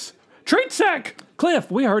 T.S. Treat sack! Cliff,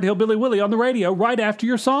 we heard Hillbilly Willie on the radio right after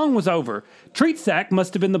your song was over. Treat sack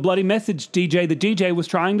must have been the bloody message DJ the DJ was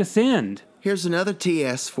trying to send. Here's another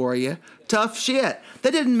TS for you. Tough shit.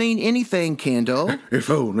 That didn't mean anything, Kendall. If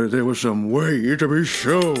only there was some way to be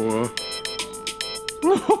sure.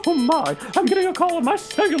 Oh my, I'm getting a call on my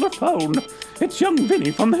cellular phone. It's young Vinny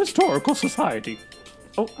from the Historical Society.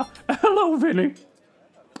 Oh, hello, Vinny.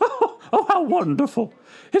 Oh, how wonderful.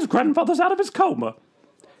 His grandfather's out of his coma.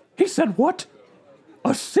 He said what?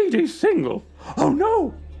 A CD single? Oh,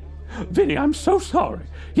 no. Vinny, I'm so sorry.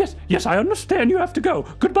 Yes, I understand you have to go.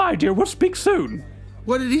 Goodbye, dear. We'll speak soon.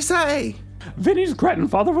 What did he say? Vinny's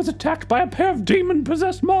grandfather was attacked by a pair of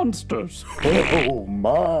demon-possessed monsters. Oh,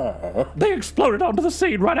 my. They exploded onto the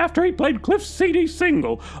scene right after he played Cliff's CD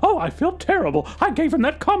single. Oh, I feel terrible. I gave him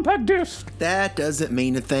that compact disc. That doesn't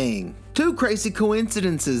mean a thing. Two crazy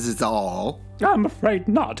coincidences is all. I'm afraid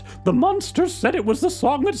not. The monsters said it was the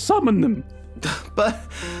song that summoned them. But,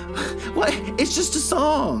 what? It's just a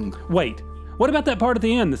song. Wait, what about that part at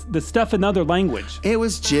the end, the stuff in other language? It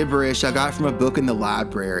was gibberish I got from a book in the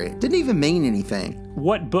library. It didn't even mean anything.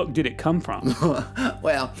 What book did it come from?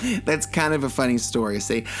 Well, that's kind of a funny story.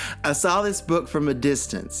 See, I saw this book from a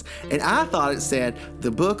distance, and I thought it said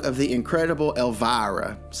the Book of the Incredible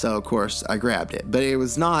Elvira. So, of course, I grabbed it. But it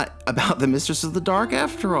was not about the Mistress of the Dark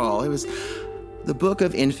after all. It was the Book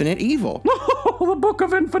of Infinite Evil. Oh, the Book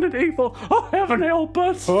of Infinite Evil. Oh, heaven help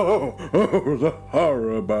us. Oh, the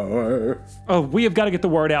horror boy. Oh, we have got to get the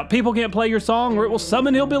word out. People can't play your song or it will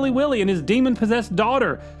summon Hillbilly Willie and his demon-possessed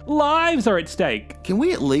daughter. Lives are at stake. Can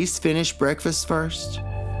we at least finish breakfast first?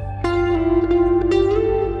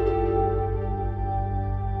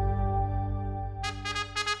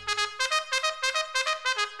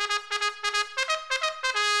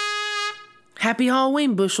 Happy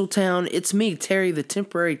Halloween, Busheltown. It's me, Terry, the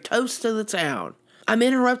temporary toast of the town. I'm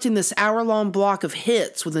interrupting this hour-long block of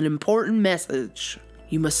hits with an important message.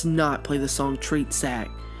 You must not play the song Treat Sack.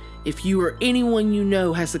 If you or anyone you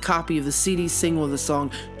know has a copy of the CD single of the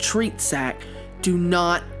song Treat Sack, do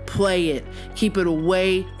not play it. Keep it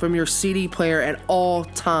away from your CD player at all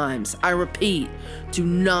times. I repeat, do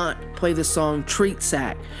not play the song Treat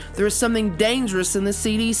Sack. There is something dangerous in the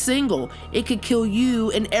CD single. It could kill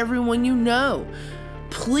you and everyone you know.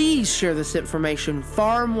 Please share this information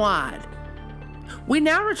far and wide. We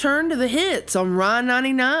now return to the hits on Rye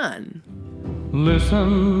 99.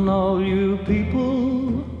 Listen, all you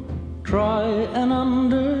people, try and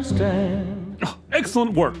understand.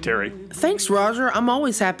 Excellent work, Terry. Thanks, Roger. I'm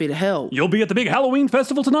always happy to help. You'll be at the big Halloween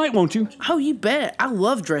festival tonight, won't you? Oh, you bet. I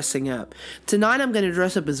love dressing up. Tonight I'm going to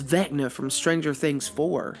dress up as Vecna from Stranger Things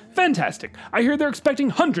 4. Fantastic. I hear they're expecting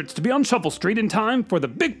hundreds to be on Shovel Street in time for the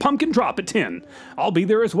big pumpkin drop at 10. I'll be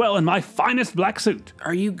there as well in my finest black suit.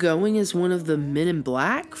 Are you going as one of the Men in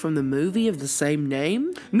Black from the movie of the same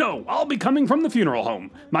name? No, I'll be coming from the funeral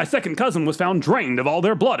home. My second cousin was found drained of all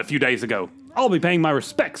their blood a few days ago. I'll be paying my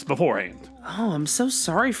respects beforehand. Oh, I'm so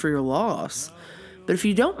sorry for your loss. But if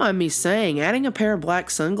you don't mind me saying, adding a pair of black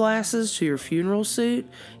sunglasses to your funeral suit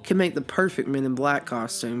can make the perfect Men in Black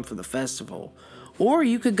costume for the festival. Or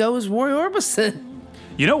you could go as Roy Orbison.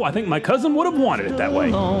 You know, I think my cousin would have wanted it that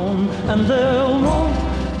way. And there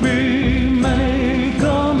won't be many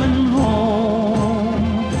coming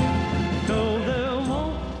home. No, there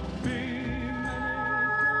won't be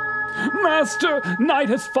Master, night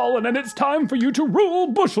has fallen and it's time for you to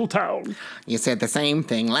rule Busheltown. You said the same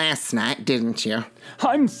thing last night, didn't you?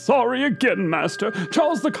 I'm sorry again, Master.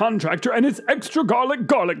 Charles the contractor and his extra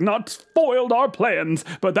garlic nuts spoiled our plans,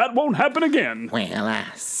 but that won't happen again. Well, I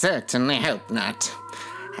certainly hope not.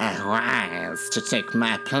 I rise to take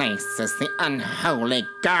my place as the unholy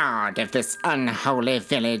guard of this unholy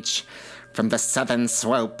village. From the southern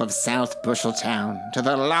slope of South Busheltown to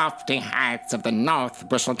the lofty heights of the North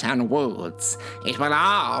Busheltown woods, it will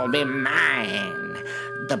all be mine.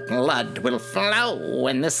 The blood will flow,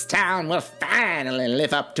 and this town will finally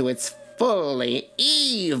live up to its fully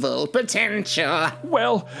evil potential.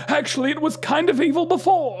 Well, actually, it was kind of evil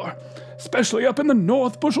before, especially up in the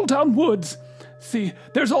North Busheltown woods. See,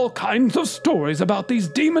 there's all kinds of stories about these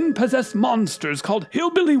demon-possessed monsters called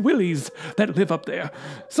Hillbilly Willies that live up there.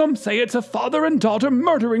 Some say it's a father and daughter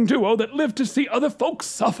murdering duo that live to see other folks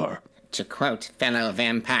suffer. To quote fellow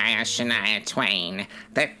vampire Shania Twain,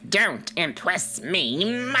 that don't impress me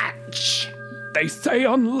much. They say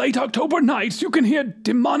on late October nights you can hear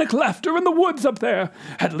demonic laughter in the woods up there.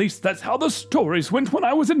 At least that's how the stories went when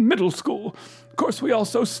I was in middle school. Of course, we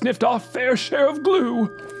also sniffed our fair share of glue.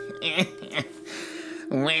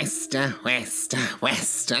 Wester.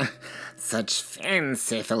 Such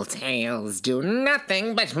fanciful tales do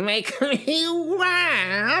nothing but make me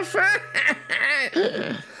laugh.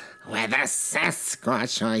 Whether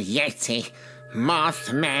Sasquatch or Yeti,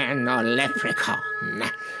 Mothman or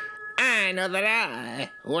Leprechaun, I know that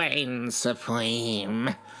I reign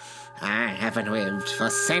supreme. I haven't lived for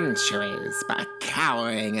centuries by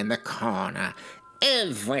cowering in the corner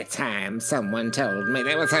every time someone told me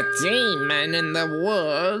there was a demon in the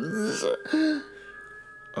woods.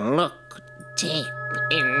 Look deep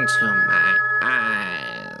into my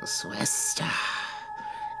eyes, Wester,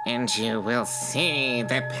 and you will see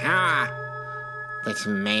the power that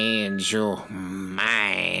made you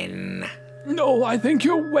mine. No, I think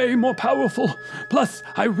you're way more powerful. Plus,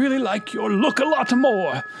 I really like your look a lot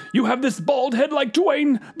more. You have this bald head like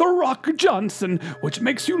Dwayne "The Rock" Johnson, which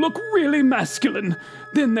makes you look really masculine.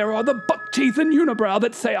 Then there are the buck teeth and unibrow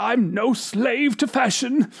that say I'm no slave to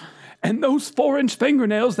fashion. And those 4-inch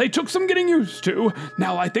fingernails, they took some getting used to.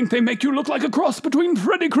 Now I think they make you look like a cross between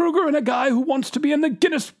Freddy Krueger and a guy who wants to be in the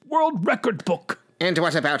Guinness World Record book. And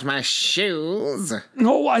what about my shoes?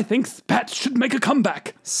 Oh, I think spats should make a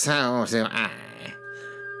comeback. So do I.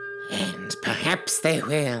 And perhaps they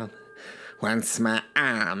will, once my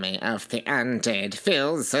army of the undead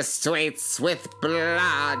fills the streets with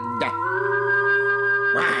blood.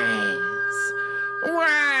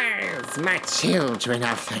 Rise, my children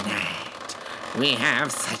of the night. We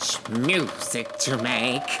have such music to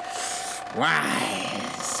make.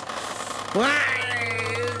 Rise.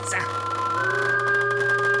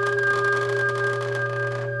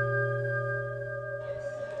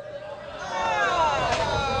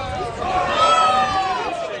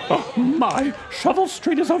 Oh, my, Shovel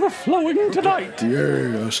Street is overflowing tonight.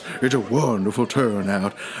 Yes, it's a wonderful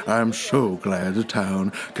turnout. I'm so glad the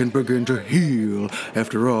town can begin to heal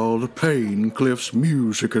after all the pain Cliff's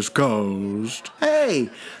music has caused. Hey,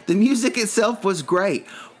 the music itself was great.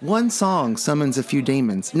 One song summons a few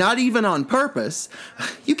demons, not even on purpose.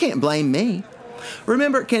 You can't blame me.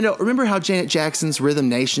 Remember, Kendall, how Janet Jackson's Rhythm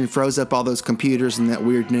Nation froze up all those computers in that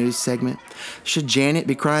weird news segment? Should Janet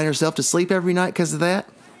be crying herself to sleep every night because of that?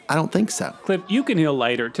 I don't think so. Cliff, you can heal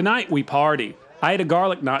later. Tonight we party. I ate a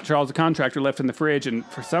garlic knot Charles the contractor left in the fridge, and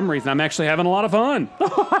for some reason I'm actually having a lot of fun.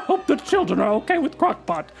 I hope the children are okay with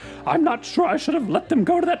Crockpot. I'm not sure I should have let them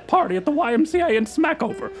go to that party at the YMCA in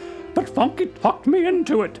Smackover, but Funky talked me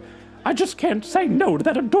into it. I just can't say no to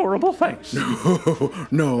that adorable face.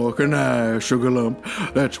 Nor can I, Sugar Lump.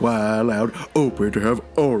 That's why I allowed Opie to have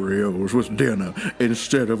Oreos with dinner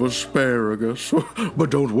instead of asparagus. But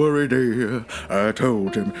don't worry, dear. I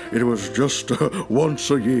told him it was just a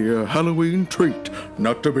once-a-year Halloween treat,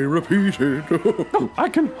 not to be repeated. I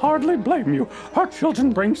can hardly blame you. Our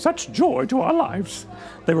children bring such joy to our lives.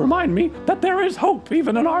 They remind me that there is hope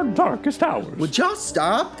even in our darkest hours. Would y'all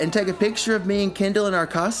stop and take a picture of me and Kendall in our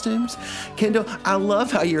costumes? Kendall, I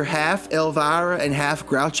love how you're half Elvira and half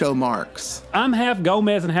Groucho Marx. I'm half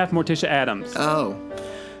Gomez and half Morticia Adams. Oh,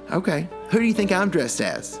 okay. Who do you think I'm dressed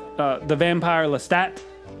as? The vampire Lestat.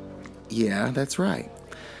 Yeah, that's right.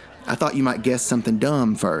 I thought you might guess something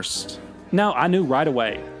dumb first. No, I knew right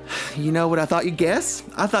away. You know what I thought you'd guess?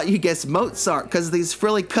 I thought you'd guess Mozart because of these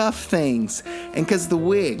frilly cuff things and because of the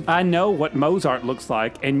wig. I know what Mozart looks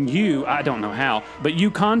like, and you, I don't know how, but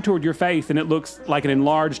you contoured your face and it looks like an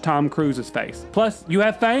enlarged Tom Cruise's face. Plus, you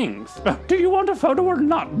have fangs. Do you want a photo or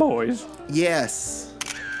not, boys? Yes.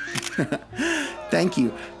 Thank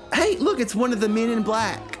you. Hey, look, it's one of the men in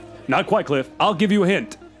black. Not quite, Cliff. I'll give you a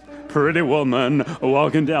hint. Pretty woman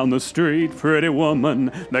walking down the street, pretty woman,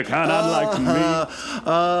 the kind I'd like to meet.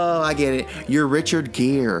 Oh, I get it. You're Richard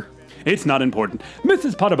Gere. It's not important.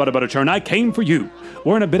 Mrs. Potter Butter Butterchurn, I came for you.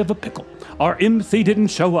 We're in a bit of a pickle. Our MC didn't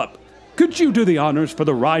show up. Could you do the honors for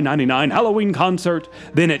the Rye 99 Halloween concert?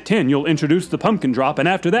 Then at 10, you'll introduce the pumpkin drop, and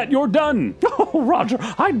after that, you're done. Oh, Roger,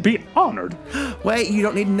 I'd be honored. Wait, you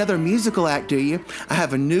don't need another musical act, do you? I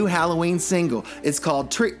have a new Halloween single. It's called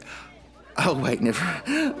Treat... Oh, wait,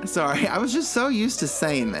 never. Sorry, I was just so used to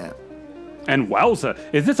saying that. And wowza,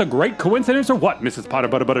 is this a great coincidence or what, Mrs. Potter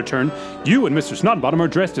Butter Butterchurn? You and Mr. Snotbottom are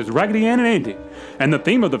dressed as Raggedy Ann and Andy. And the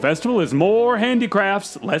theme of the festival is more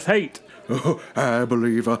handicrafts, less hate. Oh, I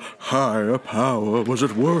believe a higher power was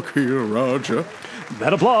at work here, Roger.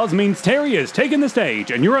 That applause means Terry is taking the stage,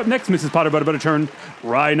 and you're up next, Mrs. Potter Butter Butterchurn.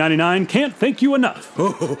 Rye 99 can't thank you enough.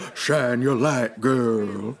 Oh, shine your light,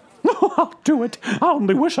 girl. Oh, I'll do it. I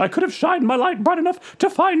only wish I could have shined my light bright enough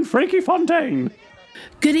to find Frankie Fontaine.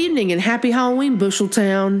 Good evening and happy Halloween,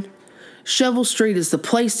 Busheltown. Shovel Street is the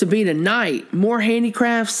place to be tonight. More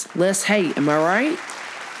handicrafts, less hate, am I right?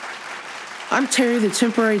 I'm Terry, the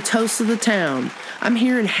temporary toast of the town. I'm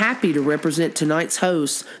here and happy to represent tonight's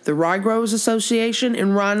hosts, the Rye Growers Association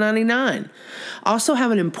and Rye 99. I also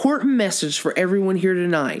have an important message for everyone here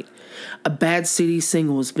tonight. A bad CD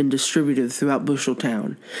single has been distributed throughout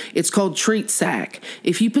Busheltown. It's called Treat Sack.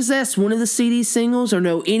 If you possess one of the CD singles or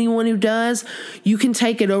know anyone who does, you can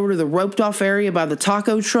take it over to the roped off area by the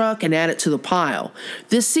taco truck and add it to the pile.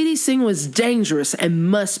 This CD single is dangerous and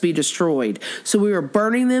must be destroyed, so we are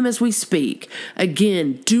burning them as we speak.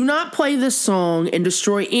 Again, do not play this song and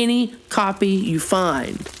destroy any copy you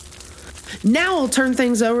find. Now I'll turn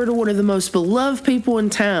things over to one of the most beloved people in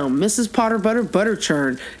town, Mrs. Potter Butter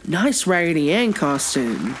Butterchurn. Nice Raggedy Ann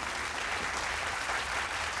costume.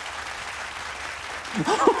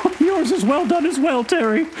 Yours is well done as well,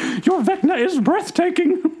 Terry. Your Vecna is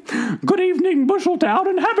breathtaking. Good evening, Busheltown,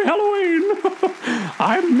 and happy Halloween.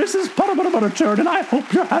 I'm Mrs. Potter Butter Butterchurn, and I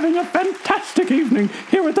hope you're having a fantastic evening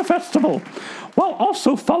here at the festival, while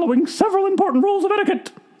also following several important rules of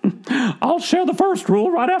etiquette. I'll share the first rule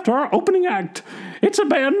right after our opening act. It's a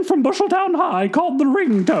band from Busheltown High called the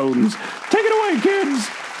Ringtones. Take it away, kids.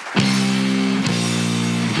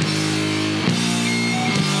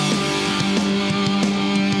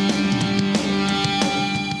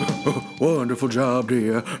 Wonderful job,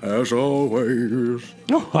 dear, as always.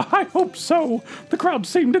 Oh, I hope so. The crowd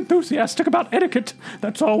seemed enthusiastic about etiquette.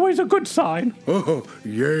 That's always a good sign. Oh,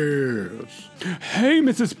 yes. Hey,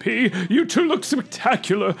 Mrs. P, you two look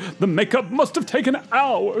spectacular. The makeup must have taken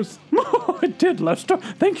hours. It did, Lester.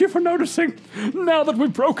 Thank you for noticing. Now that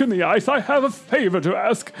we've broken the ice, I have a favor to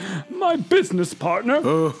ask. My business partner...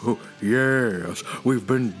 Oh, yes. We've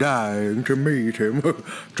been dying to meet him.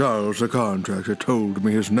 Charles the contractor told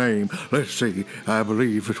me his name. Let's see. I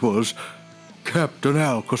believe it was Captain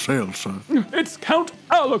Alka-Seltzer. It's Count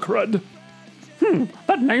Alucard.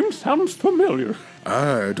 That name sounds familiar.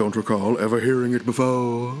 I don't recall ever hearing it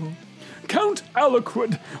before. Count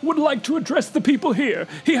Alucard would like to address the people here.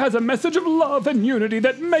 He has a message of love and unity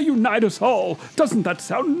that may unite us all. Doesn't that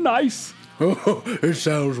sound nice? Oh, it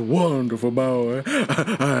sounds wonderful, boy.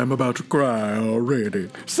 I'm about to cry already.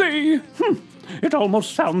 See? It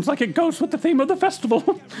almost sounds like it goes with the theme of the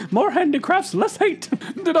festival. More handicrafts, less hate.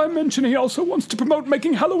 Did I mention he also wants to promote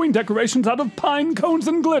making Halloween decorations out of pine cones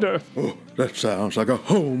and glitter? Oh, that sounds like a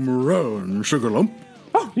home run, Sugarlump.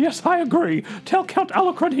 Oh, yes, I agree. Tell Count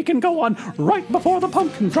Alucard he can go on right before the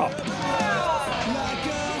pumpkin drop.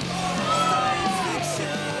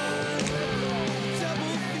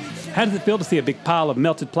 How does it feel to see a big pile of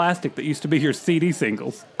melted plastic that used to be your CD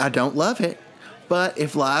singles? I don't love it, but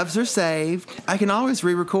if lives are saved, I can always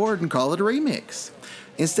re-record and call it a remix.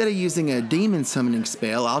 Instead of using a demon summoning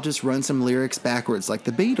spell, I'll just run some lyrics backwards like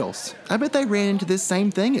the Beatles. I bet they ran into this same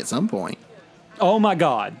thing at some point. Oh my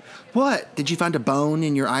God. What? Did you find a bone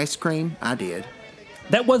in your ice cream? I did.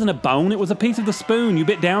 That wasn't a bone, it was a piece of the spoon. You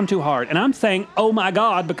bit down too hard. And I'm saying, oh my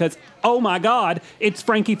God, because, oh my God, it's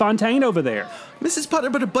Frankie Fontaine over there. Mrs. Potter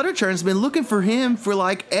Butterchurn's been looking for him for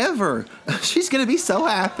like ever. She's gonna be so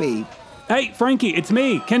happy. Hey, Frankie, it's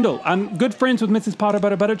me, Kendall. I'm good friends with Mrs. Potter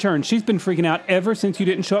Butterchurn. She's been freaking out ever since you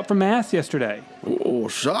didn't show up for Mass yesterday. Oh,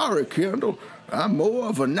 sorry, Kendall. I'm more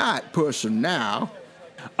of a night person now.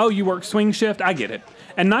 Oh, you work swing shift? I get it.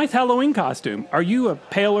 And nice Halloween costume. Are you a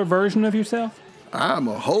paler version of yourself? I'm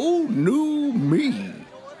a whole new me.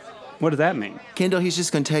 What does that mean? Kendall, he's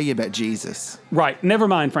just gonna tell you about Jesus. Right, never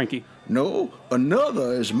mind, Frankie. No,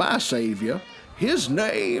 another is my savior. His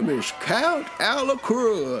name is Count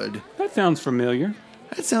Alucard. That sounds familiar.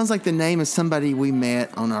 That sounds like the name of somebody we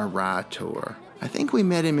met on our ride tour. I think we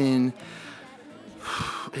met him in...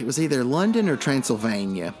 It was either London or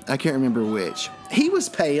Transylvania. I can't remember which. He was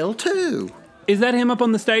pale, too. Is that him up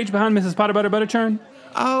on the stage behind Mrs. Potter Butterchurn?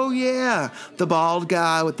 Oh, yeah. The bald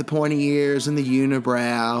guy with the pointy ears and the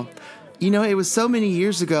unibrow. You know, it was so many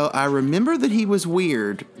years ago, I remember that he was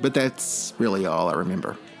weird, but that's really all I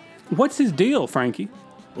remember. What's his deal, Frankie?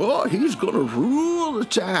 Oh, he's gonna rule the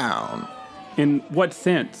town. In what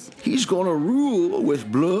sense? He's gonna rule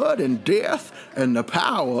with blood and death and the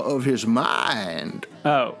power of his mind.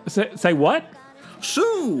 Oh, say what?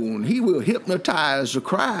 Soon he will hypnotize the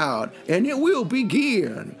crowd, and it will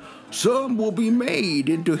begin. Some will be made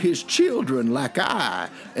into his children like I,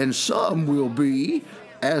 and some will be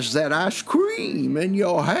as that ice cream in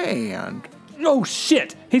your hand. Oh,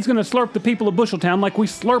 shit! He's gonna slurp the people of Busheltown like we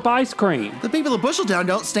slurp ice cream. The people of Busheltown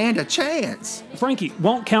don't stand a chance. Frankie,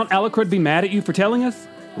 won't Count Alucard be mad at you for telling us?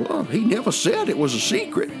 Well, he never said it was a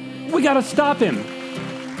secret. We gotta stop him.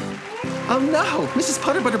 Oh no, Mrs.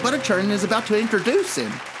 Potter Butterchurn is about to introduce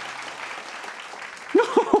him.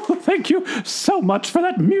 Oh, thank you so much for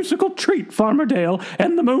that musical treat, Farmer Dale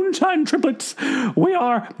and the Moonshine Triplets. We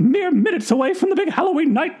are mere minutes away from the big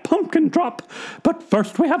Halloween night pumpkin drop. But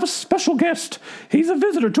first we have a special guest. He's a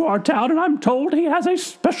visitor to our town, and I'm told he has a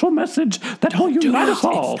special message that will unite us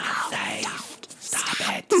all.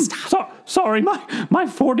 Stop it. Sorry, my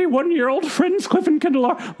 41-year-old friends Cliff and Kendall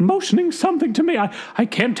are motioning something to me. I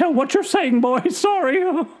can't tell what you're saying, boys. Sorry.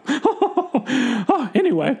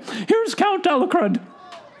 Anyway, here's Count Alucard.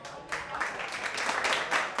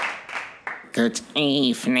 Good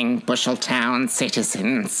evening, Busheltown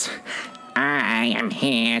citizens. I am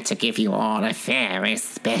here to give you all a very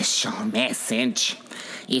special message.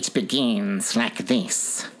 It begins like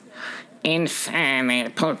this.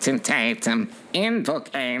 Infame potentatum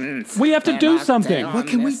invocans. We have to do something. What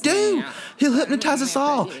can we do? He'll hypnotize us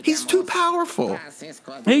all. He's too powerful.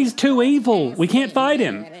 He's too evil. We can't fight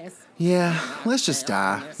him. Yeah, let's just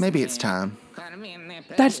die. Maybe it's time.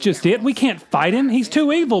 That's just it. We can't fight him. He's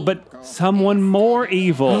too evil, but someone more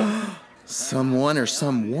evil. Someone or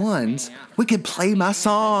someones? We could play my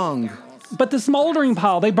song. But the smoldering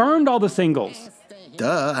pile, they burned all the singles.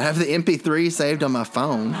 Duh, I have the MP3 saved on my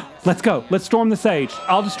phone. Let's go. Let's storm the sage.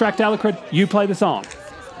 I'll distract Alucard. You play the song.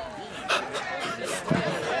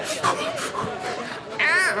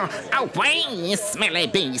 Away, you smelly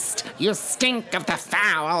beast! You stink of the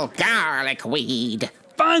foul garlic weed!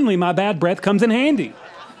 Finally, my bad breath comes in handy.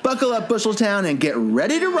 Buckle up, Busheltown, and get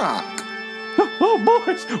ready to rock. Oh,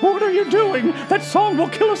 boys, what are you doing? That song will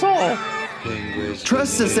kill us all.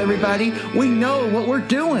 Trust us, everybody. We know what we're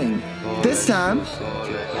doing. This time.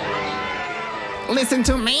 Listen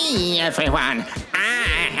to me, everyone.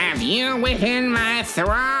 I have you within my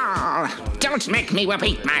thrall. Don't make me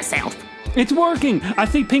repeat myself. It's working. I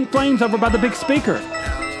see pink flames over by the big speaker.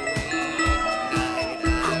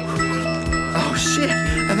 Oh, shit.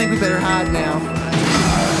 I think we better hide now.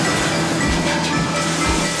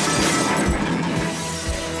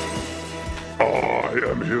 I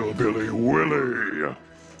am Hillbilly Willie.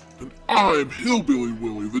 I I am Hillbilly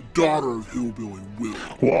Willie, the daughter of Hillbilly Willie.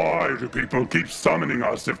 Why do people keep summoning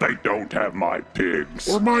us if they don't have my pigs?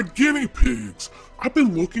 Or my guinea pigs. I've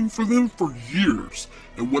been looking for them for years.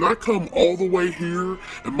 And when I come all the way here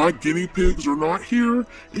and my guinea pigs are not here,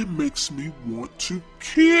 it makes me want to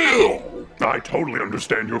kill. I totally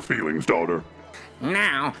understand your feelings, daughter.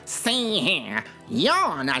 Now, see here.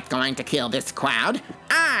 You're not going to kill this crowd.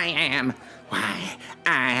 I am. Why,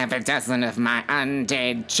 I have a dozen of my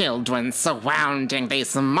undead children surrounding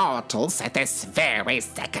these mortals at this very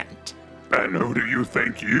second. And who do you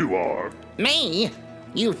think you are? Me?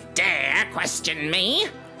 You dare question me?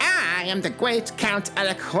 I am the great Count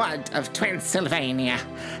Alucard of Transylvania.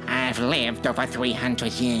 I've lived over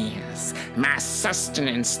 300 years. My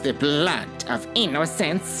sustenance the blood of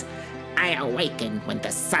innocence. I awaken when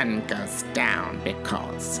the sun goes down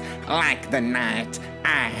because, like the night,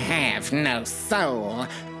 I have no soul.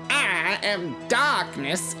 I am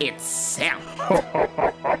darkness itself.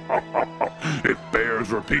 It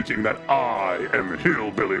bears repeating that I am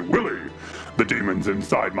Hillbilly Willie. The demons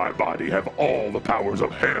inside my body have all the powers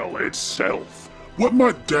of hell itself. What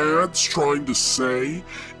my dad's trying to say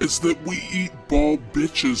is that we eat bald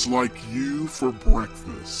bitches like you for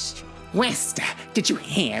breakfast. Wester, did you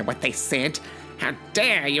hear what they said? How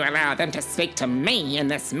dare you allow them to speak to me in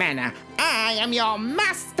this manner? I am your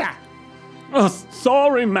master! Oh,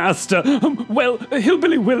 sorry, Master. Well,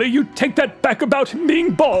 Hillbilly Willie, you take that back about him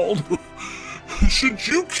being bald. Should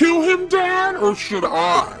you kill him, Dad, or should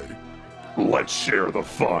I? Let's share the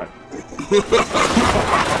fun.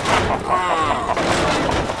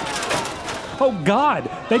 Oh, God,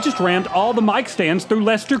 they just rammed all the mic stands through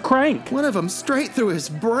Lester Crank. One of them straight through his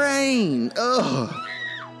brain. Ugh.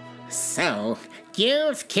 So,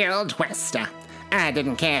 you've killed Wester. I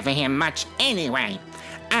didn't care for him much anyway.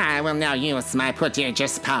 I will now use my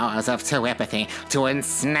prodigious powers of telepathy to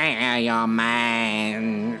ensnare your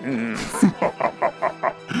minds.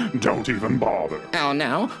 Don't even bother. Oh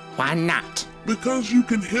no? Why not? Because you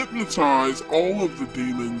can hypnotize all of the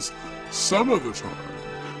demons some of the time.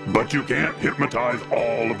 But you can't hypnotize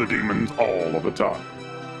all of the demons all of the time.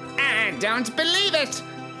 I don't believe it!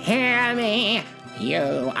 Hear me!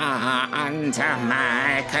 You are under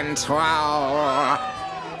my control.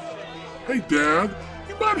 Hey, Dad,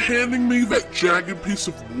 you mind handing me that jagged piece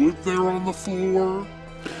of wood there on the floor?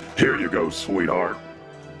 Here you go, sweetheart.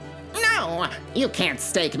 No! You can't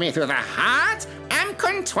stake me through the heart! I'm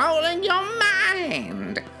controlling your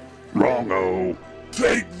mind! Wrong-o.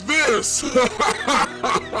 Take this!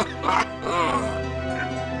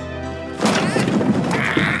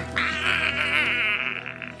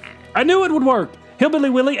 I knew it would work. Hillbilly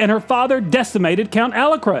Willie and her father decimated Count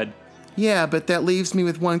Alucard. Yeah, but that leaves me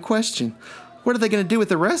with one question. What are they going to do with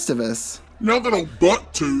the rest of us? Now that old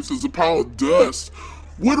Bucktooth is a pile of dust,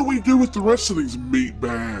 what do we do with the rest of these meat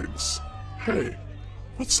bags? Hey,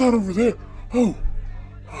 what's that over there? Oh,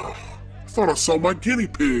 I thought I saw my guinea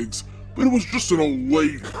pigs, but it was just an old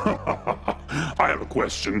lady. I have a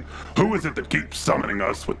question. Who is it that keeps summoning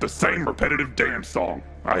us with the same repetitive dance song?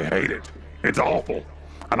 I hate it. It's awful.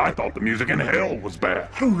 And I thought the music in hell was bad.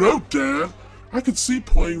 I don't know, Dad. I could see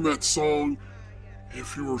playing that song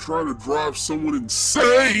if you were trying to drive someone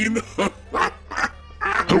insane.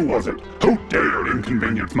 Who was it? Who dared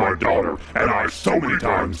inconvenience my daughter and I so many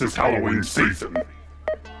times this Halloween season?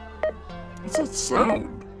 What's that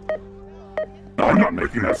sound? I'm not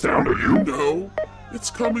making that sound, are you? No, it's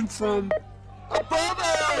coming from above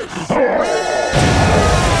us!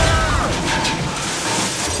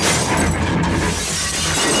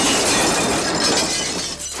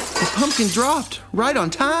 The pumpkin dropped right on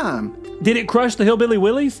time. Did it crush the Hillbilly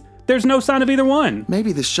Willies? There's no sign of either one.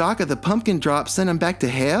 Maybe the shock of the pumpkin drop sent him back to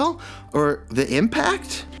hell? Or the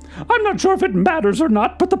impact? I'm not sure if it matters or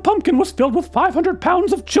not, but the pumpkin was filled with 500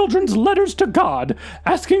 pounds of children's letters to God,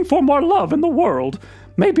 asking for more love in the world.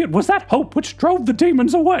 Maybe it was that hope which drove the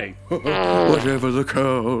demons away. Whatever the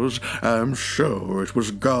cause, I'm sure it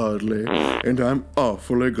was godly, and I'm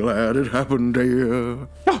awfully glad it happened, dear.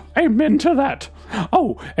 Oh, amen to that.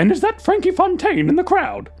 Oh, and is that Frankie Fontaine in the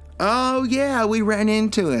crowd? Oh, yeah, we ran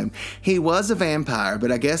into him. He was a vampire,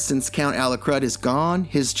 but I guess since Count Alucard is gone,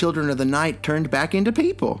 his children of the night turned back into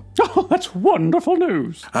people. Oh, that's wonderful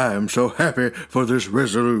news. I am so happy for this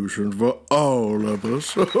resolution for all of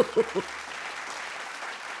us.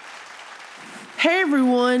 Hey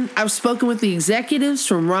everyone, I've spoken with the executives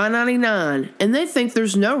from Ron99, and they think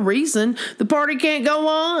there's no reason the party can't go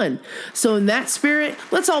on. So in that spirit,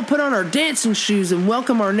 let's all put on our dancing shoes and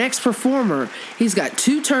welcome our next performer. He's got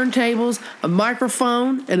 2 turntables, a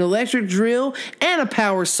microphone, an electric drill, and a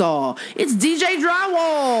power saw. It's DJ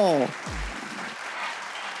Drywall!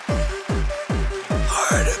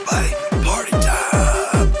 right, everybody, party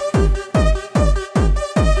time.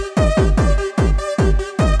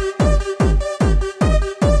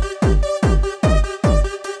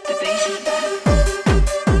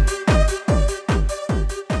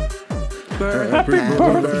 Happy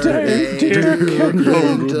birthday, dear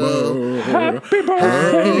Kendall. Happy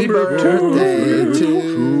birthday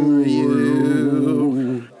to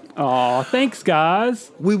you. Aw, thanks,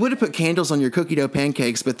 guys. We would have put candles on your cookie dough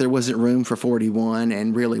pancakes, but there wasn't room for 41,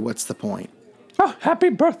 and really, what's the point? Oh, happy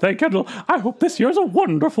birthday, Kendall. I hope this year's a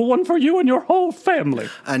wonderful one for you and your whole family.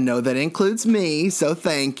 I know that includes me, so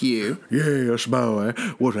thank you. Yes, boy,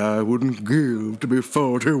 what I wouldn't give to be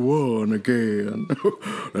 41 again.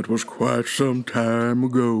 That was quite some time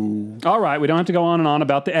ago. All right, we don't have to go on and on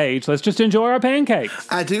about the age. Let's just enjoy our pancakes.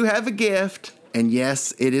 I do have a gift, and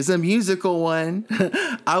yes, it is a musical one.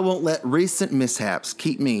 I won't let recent mishaps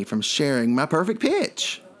keep me from sharing my perfect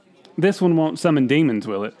pitch. This one won't summon demons,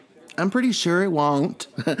 will it? I'm pretty sure it won't.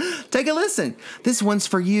 Take a listen. This one's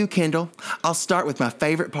for you, Kendall. I'll start with my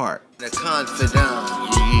favorite part. The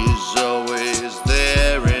confidant, he's always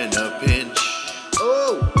there in a pinch.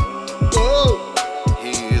 Oh, oh,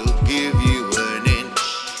 he'll give you an inch.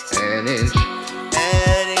 And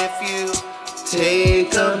if you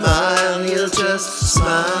take a mile, he'll just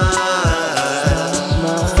smile.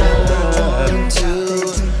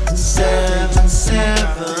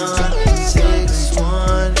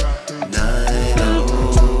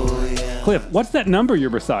 4276190. Cliff, what's that number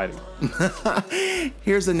you're reciting?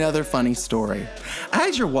 Here's another funny story. I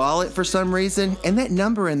had your wallet for some reason, and that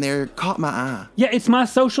number in there caught my eye. Yeah, it's my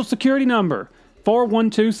social security number.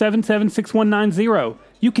 412-776-6190.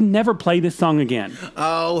 You can never play this song again.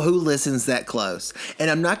 Oh, who listens that close?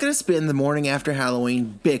 And I'm not going to spend the morning after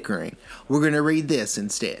Halloween bickering. We're going to read this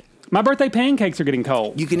instead. My birthday pancakes are getting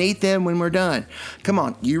cold. You can eat them when we're done. Come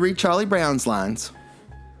on, you read Charlie Brown's lines.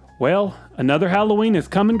 Well, another Halloween is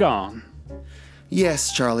come and gone.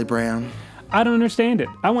 Yes, Charlie Brown. I don't understand it.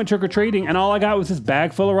 I went trick-or-treating and all I got was this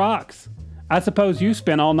bag full of rocks. I suppose you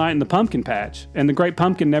spent all night in the pumpkin patch and the great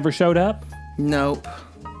pumpkin never showed up? Nope.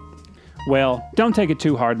 Well, don't take it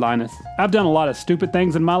too hard, Linus. I've done a lot of stupid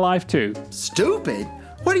things in my life, too. Stupid?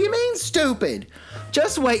 What do you mean, stupid?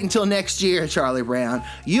 Just wait until next year, Charlie Brown.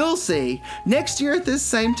 You'll see. Next year at this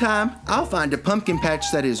same time, I'll find a pumpkin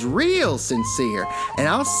patch that is real sincere, and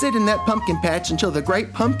I'll sit in that pumpkin patch until the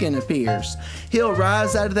great pumpkin appears. He'll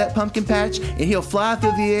rise out of that pumpkin patch, and he'll fly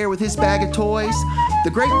through the air with his bag of toys.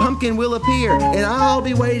 The great pumpkin will appear, and I'll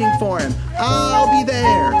be waiting for him. I'll be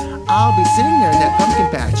there. I'll be sitting there in that pumpkin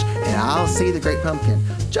patch, and I'll see the great pumpkin.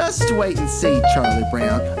 Just wait and see, Charlie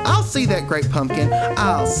Brown. I'll see that great pumpkin.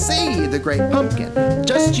 I'll see the great pumpkin.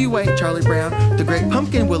 Just you wait, Charlie Brown. The great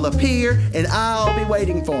pumpkin will appear, and I'll be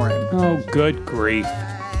waiting for him. Oh, good grief.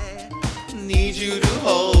 Need you to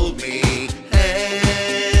hold me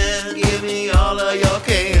and give me all of your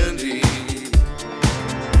candy.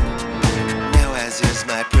 Now, as is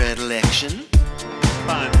my predilection,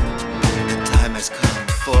 Fine. the time has come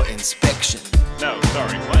for inspection. No,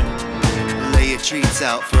 sorry, what? Lay your treats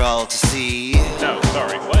out for all to see. No,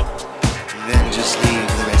 sorry, what? Then just leave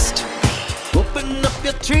the rest to me. Open up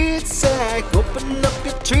your treat sack, open up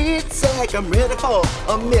your treat sack. I'm ready for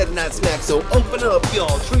a midnight snack, so open up your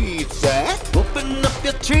treat sack. Open up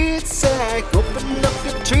your treat sack, open up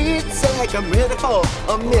your treat sack. I'm ready for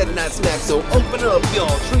a midnight snack, so open up your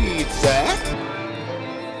treat sack.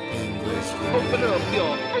 Open up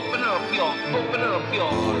your, open up your, open up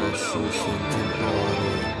your.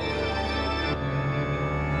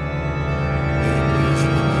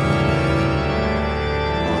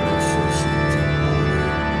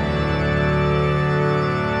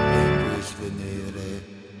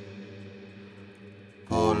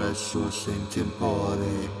 Sus in tempore